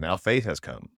Galatians. Now faith has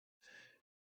come.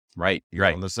 Right. You're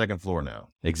on the second floor now.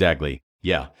 Exactly.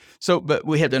 Yeah. So, but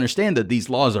we have to understand that these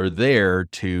laws are there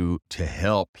to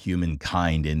help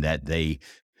humankind in that they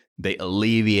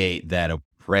alleviate that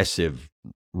oppressive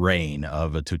reign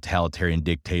of a totalitarian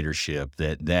dictatorship,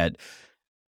 that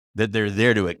they're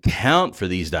there to account for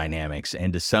these dynamics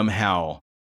and to somehow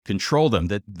control them.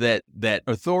 That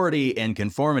authority and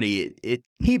conformity, it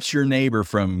keeps your neighbor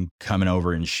from coming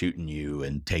over and shooting you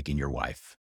and taking your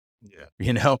wife.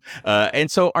 Yeah.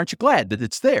 And so aren't you glad that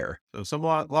it's there? So some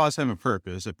laws have a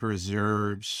purpose. It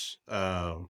preserves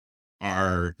a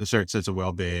certain sense of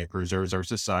well-being, preserves our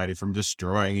society from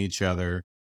destroying each other.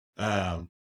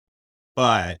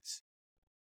 But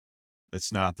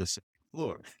it's not the same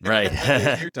Lord. Right.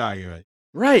 You're talking about.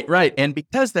 Right. And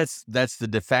because that's the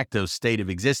de facto state of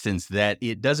existence that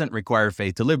it doesn't require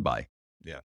faith to live by.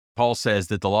 Yeah. Paul says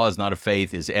that the law is not of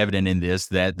faith is evident in this,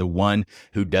 that the one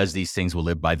who does these things will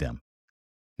live by them.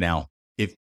 Now,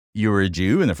 if you were a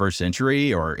Jew in the first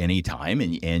century or any time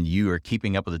and you are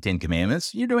keeping up with the 10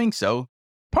 Commandments, you're doing so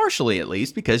partially at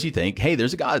least because you think, hey,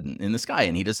 there's a God in the sky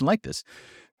and he doesn't like this.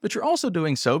 But you're also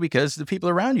doing so because the people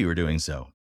around you are doing so.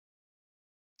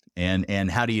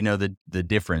 And how do you know the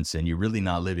difference? And you're really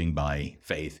not living by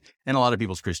faith. And a lot of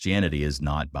people's Christianity is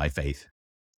not by faith,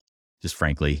 just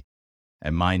frankly.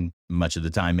 And mine, much of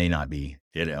the time, may not be,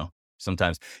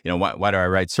 Sometimes, why do I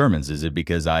write sermons? Is it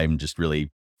because I'm just really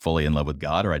fully in love with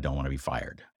God or I don't want to be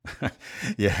fired?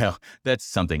 That's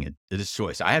something, it is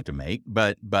choice I have to make.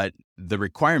 But the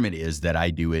requirement is that I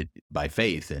do it by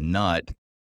faith and not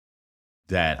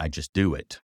that I just do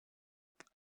it.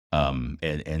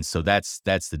 And so that's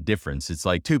the difference. It's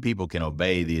like two people can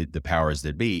obey the powers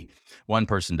that be. One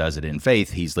person does it in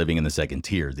faith. He's living in the second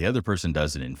tier. The other person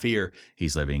does it in fear.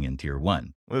 He's living in tier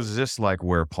 1. Well, it's just like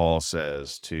where Paul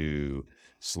says to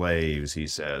slaves, he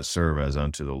says, serve as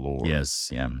unto the Lord. Yes.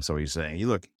 Yeah. So he's saying, you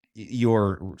look,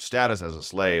 your status as a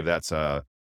slave, that's a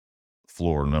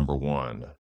floor number 1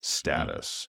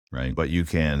 status. Right. But you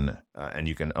can, and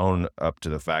you can own up to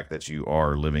the fact that you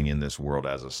are living in this world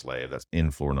as a slave. That's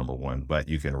in floor number 1. But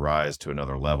you can rise to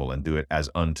another level and do it as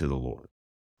unto the Lord.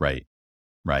 Right.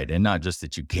 And not just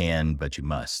that you can, but you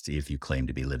must if you claim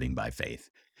to be living by faith.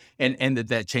 And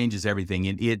that changes everything.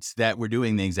 It's that we're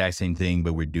doing the exact same thing,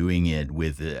 but we're doing it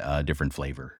with a different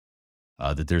flavor,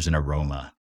 that there's an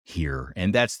aroma here.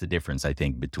 And that's the difference, I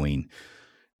think, between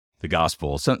the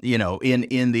gospel. So,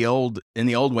 in the old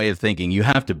way of thinking, you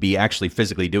have to be actually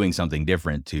physically doing something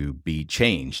different to be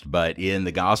changed. But in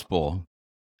the gospel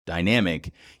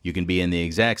dynamic, you can be in the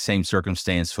exact same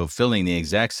circumstance, fulfilling the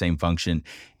exact same function,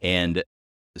 and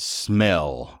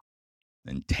smell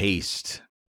and taste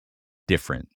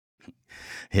different.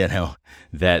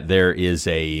 That there is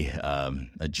a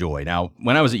joy. Now,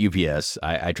 when I was at UPS,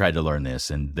 I tried to learn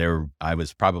this, and I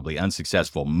was probably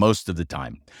unsuccessful most of the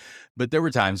time. But there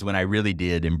were times when I really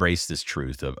did embrace this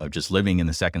truth of just living in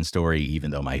the second story,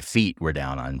 even though my feet were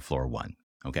down on floor 1.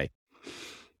 Okay.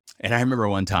 And I remember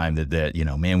one time that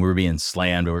we were being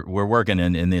slammed. We're working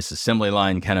in this assembly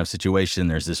line kind of situation.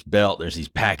 There's this belt, there's these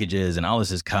packages, and all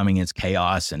this is coming. It's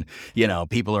chaos. And,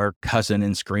 people are cussing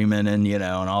and screaming and, and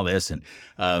all this. And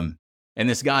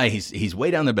this guy, he's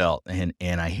way down the belt and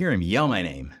I hear him yell my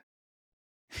name,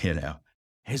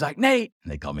 He's like, Nate.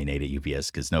 And they call me Nate at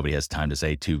UPS because nobody has time to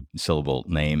say 2-syllable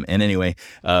name. And anyway,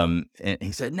 and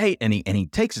he said, Nate, and he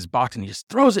takes his box and he just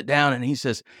throws it down and he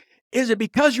says, is it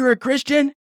because you're a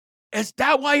Christian? Is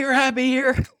that why you're happy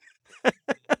here?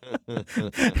 And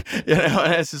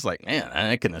it's just like, man,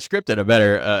 I couldn't have scripted a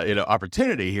better,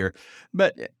 opportunity here.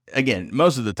 But again,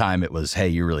 most of the time it was, hey,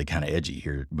 you're really kind of edgy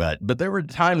here. But there were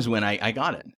times when I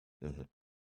got it. Mm-hmm.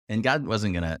 And God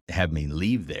wasn't going to have me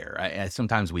leave there.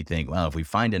 Sometimes we think, well, if we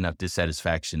find enough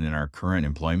dissatisfaction in our current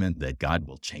employment, that God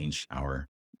will change our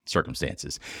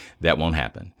circumstances. That won't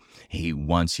happen. He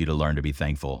wants you to learn to be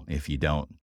thankful. If you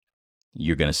don't,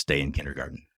 you're going to stay in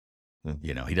kindergarten.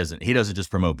 He doesn't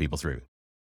just promote people through.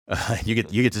 You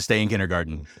get to stay in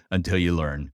kindergarten until you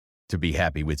learn to be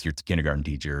happy with your kindergarten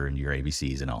teacher and your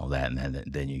ABCs and all of that, and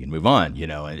then you can move on.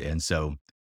 And so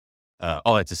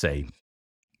all that to say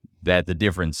that the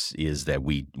difference is that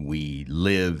we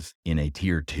live in a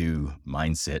tier 2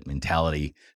 mindset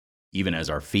mentality, even as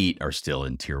our feet are still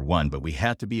in tier 1. But we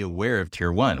have to be aware of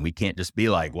tier 1. We can't just be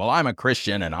like, well, I'm a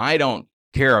Christian and I don't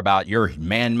care about your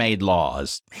man-made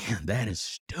laws. Man, that is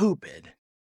stupid.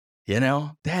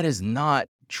 That is not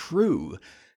true.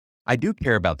 I do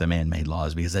care about the man-made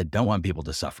laws because I don't want people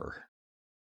to suffer.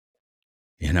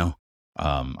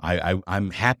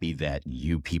 I'm happy that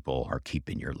you people are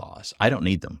keeping your laws. I don't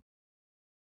need them.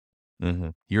 Mm-hmm.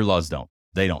 Your laws don't.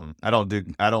 They don't. I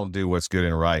don't do what's good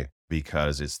and right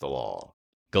because it's the law.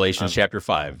 Galatians chapter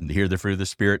 5, hear the fruit of the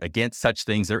Spirit. Against such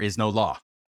things there is no law.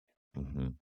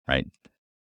 Right?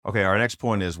 Okay, our next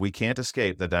point is we can't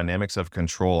escape the dynamics of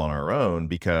control on our own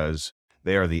because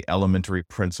they are the elementary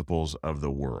principles of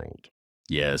the world.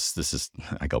 Yes,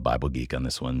 I go Bible geek on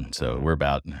this one. So we're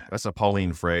about. That's a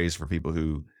Pauline phrase for people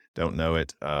who don't know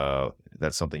it.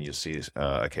 That's something you see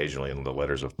occasionally in the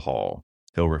letters of Paul.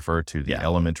 He'll refer to the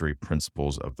elementary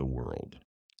principles of the world.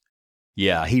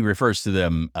 Yeah, he refers to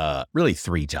them really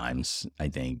 3 times, I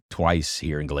think. Twice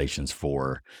here in Galatians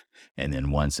 4, and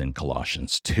then once in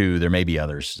Colossians 2. There may be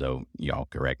others, so y'all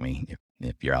correct me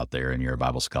if you're out there and you're a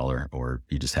Bible scholar or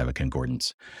you just have a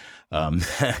concordance.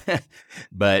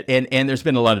 But there's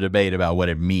been a lot of debate about what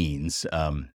it means.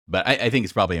 But I think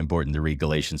it's probably important to read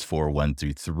Galatians 4, 1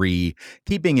 through 3,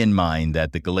 keeping in mind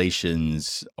that the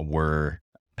Galatians were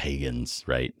pagans,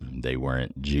 right? They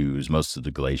weren't Jews. Most of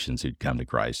the Galatians who'd come to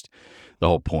Christ. The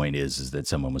whole point is that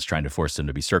someone was trying to force them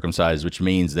to be circumcised, which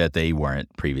means that they weren't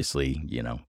previously,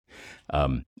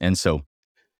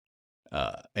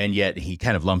 and yet he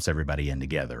kind of lumps everybody in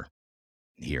together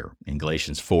here. In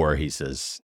Galatians 4, he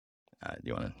says,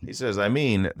 He says, I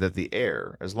mean that the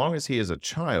heir, as long as he is a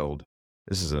child,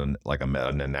 this is an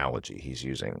analogy he's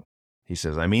using. He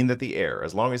says, I mean that the heir,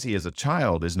 as long as he is a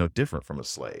child, is no different from a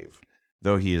slave,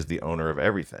 though he is the owner of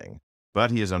everything, but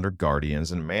he is under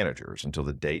guardians and managers until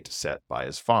the date set by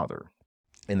his father.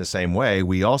 In the same way,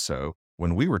 we also,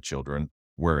 when we were children,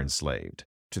 were enslaved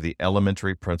to the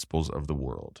elementary principles of the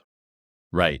world.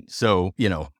 Right. So,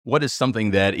 what is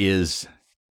something that is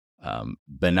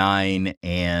benign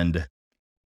and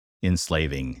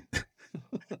enslaving?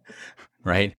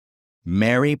 Right?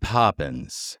 Mary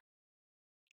Poppins.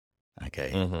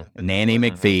 Okay. Nanny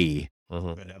McPhee.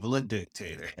 Benevolent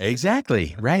dictator.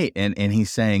 Exactly. Right. And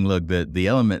he's saying, look, the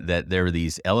element that there are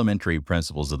these elementary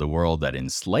principles of the world that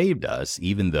enslaved us,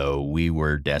 even though we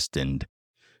were destined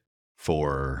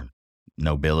for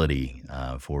nobility,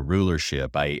 for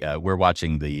rulership. We're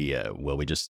watching we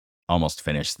just almost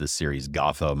finished the series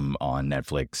Gotham on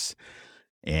Netflix.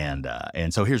 And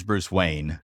so here's Bruce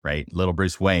Wayne, right? Little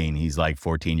Bruce Wayne. He's like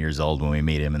 14 years old when we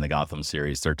meet him in the Gotham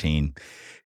series, 13.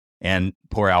 And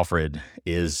poor Alfred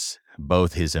is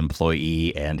both his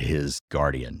employee and his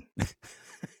guardian.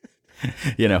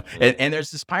 And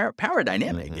there's this power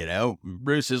dynamic,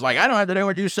 Bruce is like, I don't have to do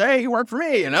what you say. You work for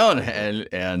me,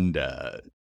 and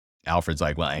Alfred's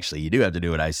like, well, actually, you do have to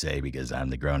do what I say because I'm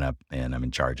the grown up and I'm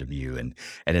in charge of you. And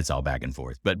it's all back and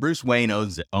forth. But Bruce Wayne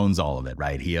owns all of it,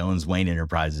 right? He owns Wayne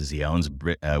Enterprises. He owns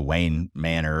Wayne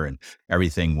Manor and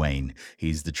everything Wayne.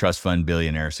 He's the trust fund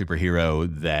billionaire superhero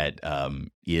that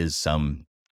is some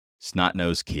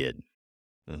snot-nosed kid.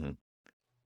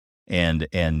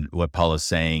 And what Paul is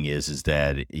saying is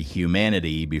that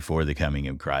humanity before the coming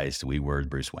of Christ, we were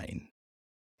Bruce Wayne,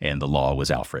 and the law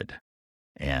was Alfred.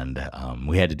 And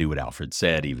we had to do what Alfred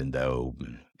said, even though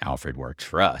Alfred works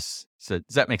for us. So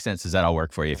does that make sense? Does that all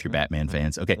work for you if you're Batman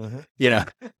fans? Okay.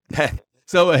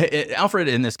 So Alfred,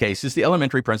 in this case, is the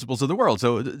elementary principles of the world.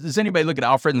 So does anybody look at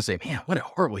Alfred and say, man, what a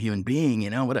horrible human being,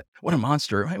 what a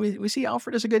monster? We see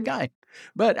Alfred as a good guy.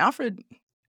 But Alfred's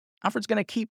going to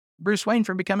keep Bruce Wayne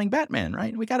from becoming Batman,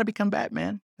 right? We got to become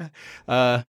Batman.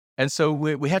 And so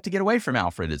we have to get away from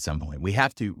Alfred at some point. We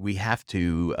have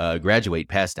to graduate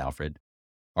past Alfred,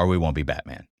 or we won't be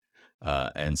Batman.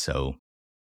 And so,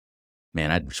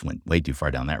 man, I just went way too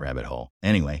far down that rabbit hole.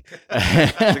 Anyway.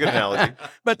 That's a good analogy.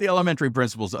 But the elementary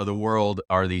principles of the world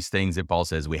are these things that Paul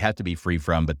says we have to be free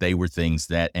from, but they were things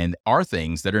that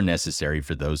are necessary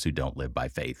for those who don't live by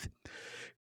faith.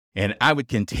 And I would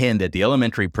contend that the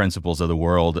elementary principles of the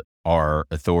world are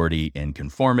authority and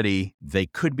conformity. They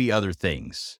could be other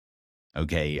things.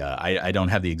 Okay, I don't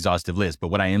have the exhaustive list, but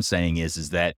what I am saying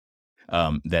is that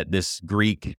that this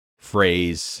Greek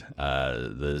phrase,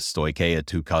 the stoicheia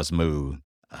tou kosmou,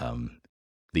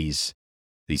 these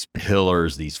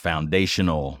pillars, these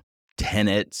foundational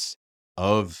tenets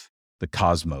of the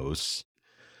cosmos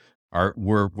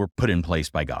were put in place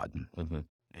by God.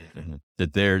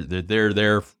 That they're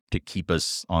there to keep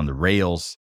us on the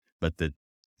rails, but that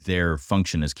their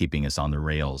function as keeping us on the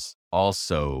rails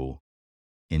also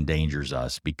endangers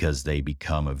us because they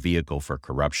become a vehicle for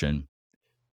corruption.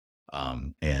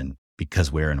 And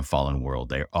because we're in a fallen world,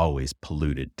 they're always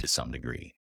polluted to some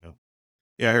degree.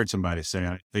 Yeah, I heard somebody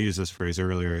say, they used this phrase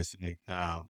earlier. I think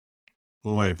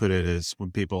one way to put it is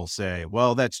when people say,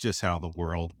 well, that's just how the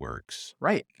world works.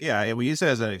 Right. Yeah, and we use it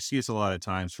as an excuse a lot of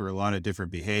times for a lot of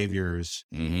different behaviors.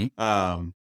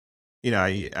 I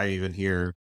even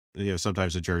hear,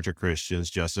 sometimes the Church of Christians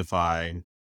justifying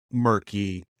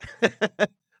murky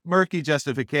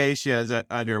justifications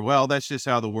under, well, that's just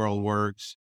how the world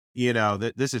works.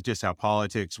 that this is just how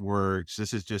politics works.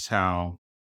 This is just how,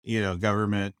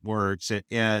 government works.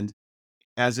 And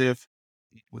as if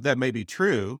that may be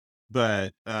true,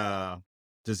 but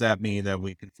does that mean that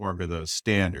we conform to those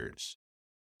standards?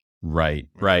 Right,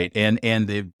 right. And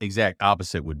the exact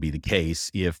opposite would be the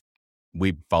case if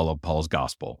we follow Paul's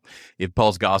gospel. If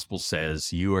Paul's gospel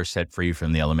says you are set free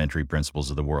from the elementary principles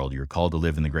of the world, you're called to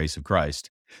live in the grace of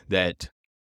Christ, that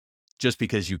just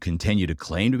because you continue to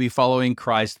claim to be following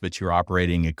Christ, but you're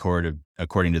operating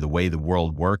according to the way the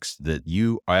world works, that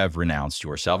you have renounced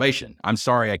your salvation. I'm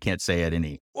sorry, I can't say it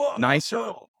any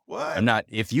nicer. What? I'm not.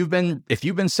 If you've been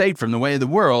saved from the way of the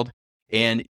world,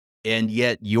 and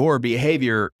yet your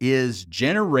behavior is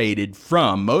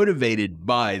motivated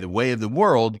by the way of the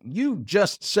world, you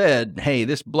just said, "Hey,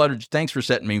 this blood. Thanks for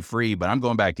setting me free, but I'm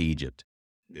going back to Egypt."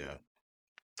 Yeah.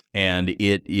 And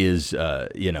it is,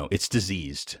 it's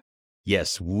diseased.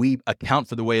 Yes, we account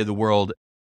for the way of the world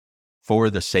for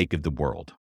the sake of the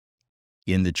world.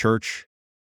 In the church,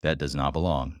 that does not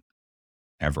belong,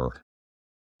 ever.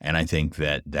 And I think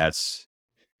it's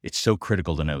so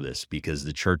critical to know this, because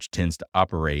the church tends to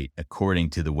operate according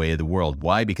to the way of the world.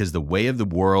 Why? Because the way of the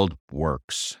world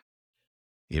works.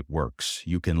 It works.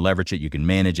 You can leverage it. You can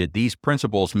manage it. These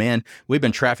principles, man, we've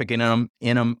been trafficking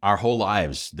in them our whole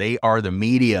lives. They are the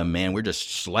medium, man. We're just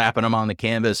slapping them on the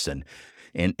canvas, and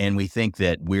we think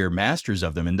that we're masters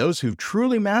of them. And those who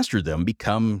truly master them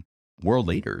become world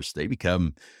leaders. They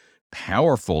become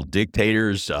powerful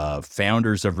dictators,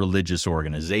 founders of religious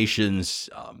organizations.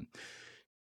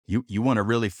 You want to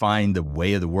really find the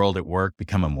way of the world at work?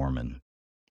 Become a Mormon.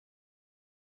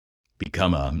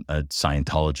 Become a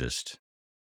Scientologist.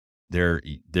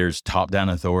 There's top-down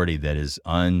authority that is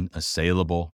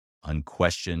unassailable,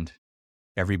 unquestioned.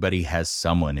 Everybody has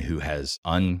someone who has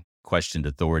unquestioned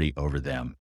authority over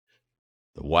them.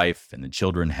 The wife and the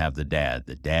children have the dad.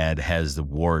 The dad has the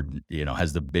ward,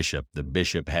 has the bishop. The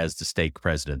bishop has the stake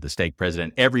president. The stake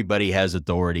president, everybody has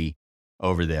authority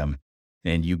over them.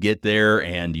 And you get there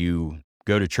and you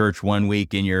go to church one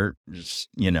week in your,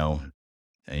 in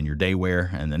your day wear,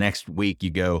 and the next week you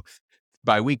go.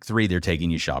 By week 3, they're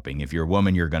taking you shopping. If you're a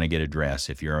woman, you're going to get a dress.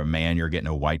 If you're a man, you're getting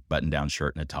a white button-down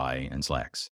shirt and a tie and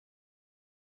slacks.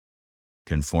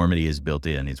 Conformity is built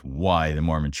in. It's why the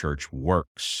Mormon church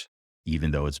works, even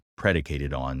though it's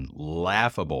predicated on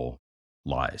laughable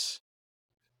lies.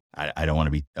 I don't want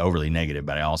to be overly negative,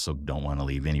 but I also don't want to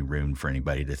leave any room for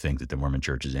anybody to think that the Mormon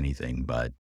church is anything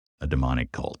but a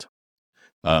demonic cult.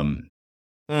 But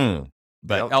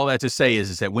all that to say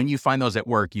is that when you find those at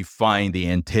work, you find the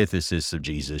antithesis of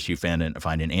Jesus. You find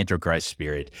an Antichrist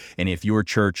spirit. And if your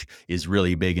church is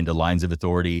really big into lines of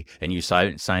authority, and you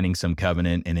signing some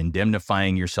covenant and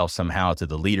indemnifying yourself somehow to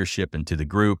the leadership and to the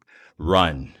group,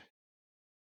 run.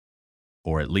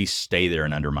 Or at least stay there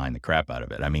and undermine the crap out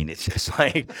of it. I mean, it's just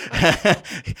like,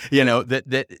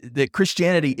 that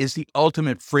Christianity is the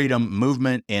ultimate freedom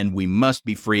movement, and we must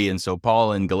be free. And so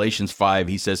Paul in Galatians 5,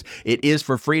 he says, "It is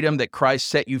for freedom that Christ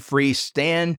set you free.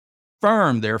 Stand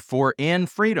firm, therefore, in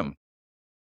freedom."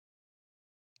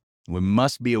 We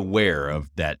must be aware of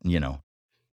that,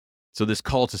 So this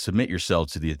call to submit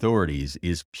yourselves to the authorities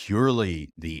is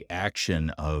purely the action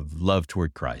of love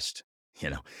toward Christ.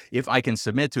 If I can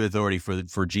submit to authority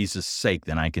for Jesus' sake,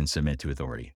 then I can submit to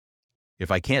authority.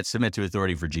 If I can't submit to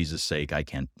authority for Jesus' sake, I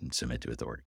can't submit to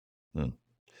authority.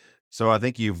 So I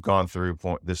think you've gone through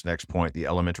this next point. The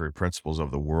elementary principles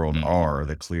of the world are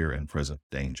the clear and present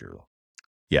danger.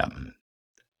 Yeah.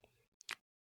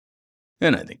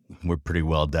 And I think we're pretty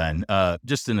well done.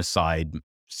 Just an aside.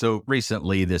 So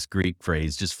recently, this Greek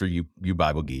phrase, just for you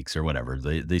Bible geeks or whatever,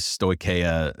 the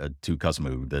stoicheia to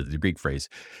kosmou, the Greek phrase,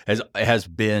 has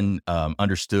been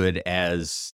understood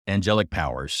as angelic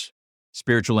powers,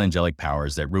 spiritual angelic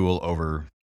powers that rule over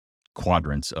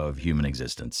quadrants of human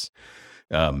existence.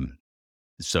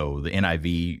 So the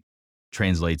NIV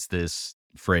translates this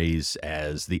phrase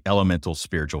as the elemental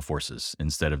spiritual forces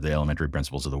instead of the elementary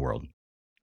principles of the world.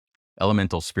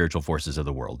 Elemental spiritual forces of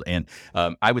the world. And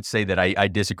I would say that I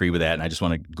disagree with that, and I just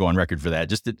want to go on record for that,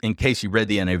 just in case you read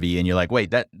the NIV and you're like,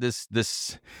 wait,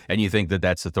 this, and you think that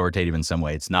that's authoritative in some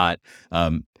way. It's not.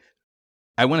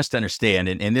 I want us to understand,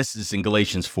 and this is in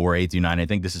Galatians 4, 8-9. I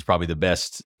think this is probably the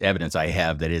best evidence I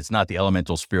have that it's not the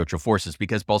elemental spiritual forces,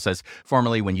 because Paul says,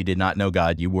 "Formerly, when you did not know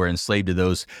God, you were enslaved to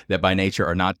those that by nature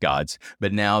are not gods.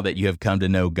 But now that you have come to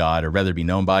know God, or rather be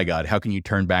known by God, how can you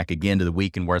turn back again to the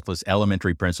weak and worthless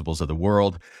elementary principles of the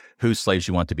world, whose slaves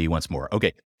you want to be once more?"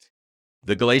 Okay,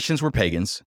 the Galatians were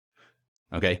pagans.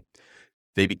 Okay,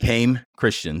 they became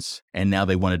Christians, and now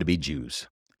they wanted to be Jews.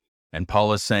 And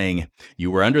Paul is saying,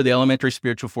 you were under the elementary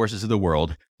spiritual forces of the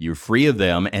world, you're free of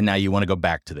them, and now you want to go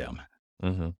back to them.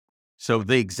 Mm-hmm. So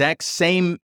the exact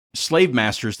same slave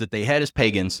masters that they had as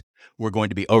pagans were going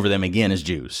to be over them again as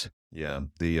Jews. Yeah.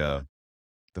 The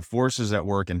forces at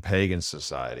work in pagan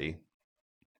society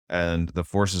and the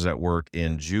forces at work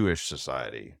in Jewish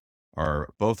society are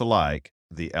both alike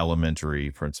the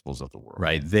elementary principles of the world.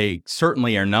 Right. They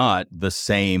certainly are not the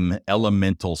same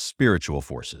elemental spiritual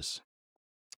forces.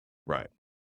 Right.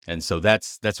 And so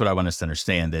that's what I want us to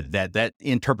understand, that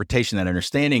interpretation, that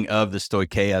understanding of the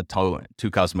stoicheia to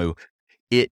cosmou,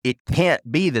 it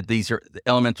can't be that these are the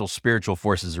elemental spiritual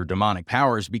forces or demonic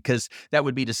powers, because that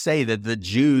would be to say that the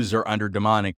Jews are under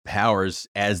demonic powers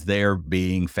as they're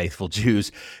being faithful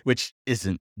Jews, which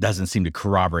doesn't seem to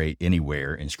corroborate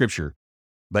anywhere in Scripture.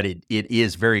 But it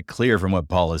is very clear from what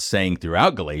Paul is saying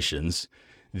throughout Galatians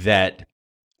that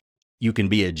you can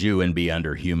be a Jew and be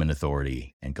under human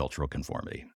authority and cultural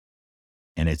conformity.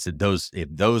 And if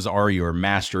those are your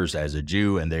masters as a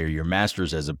Jew and they're your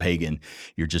masters as a pagan,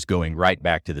 you're just going right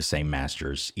back to the same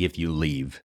masters if you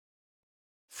leave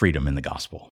freedom in the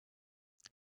gospel.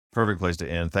 Perfect place to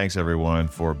end. Thanks, everyone,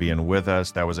 for being with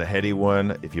us. That was a heady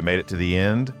one. If you made it to the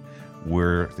end,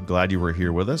 we're glad you were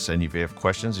here with us. And if you have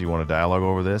questions, you want to dialogue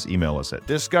over this, email us at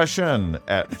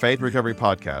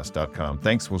discussion@faithrecoverypodcast.com.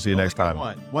 Thanks. We'll see you next time.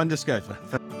 One discussion.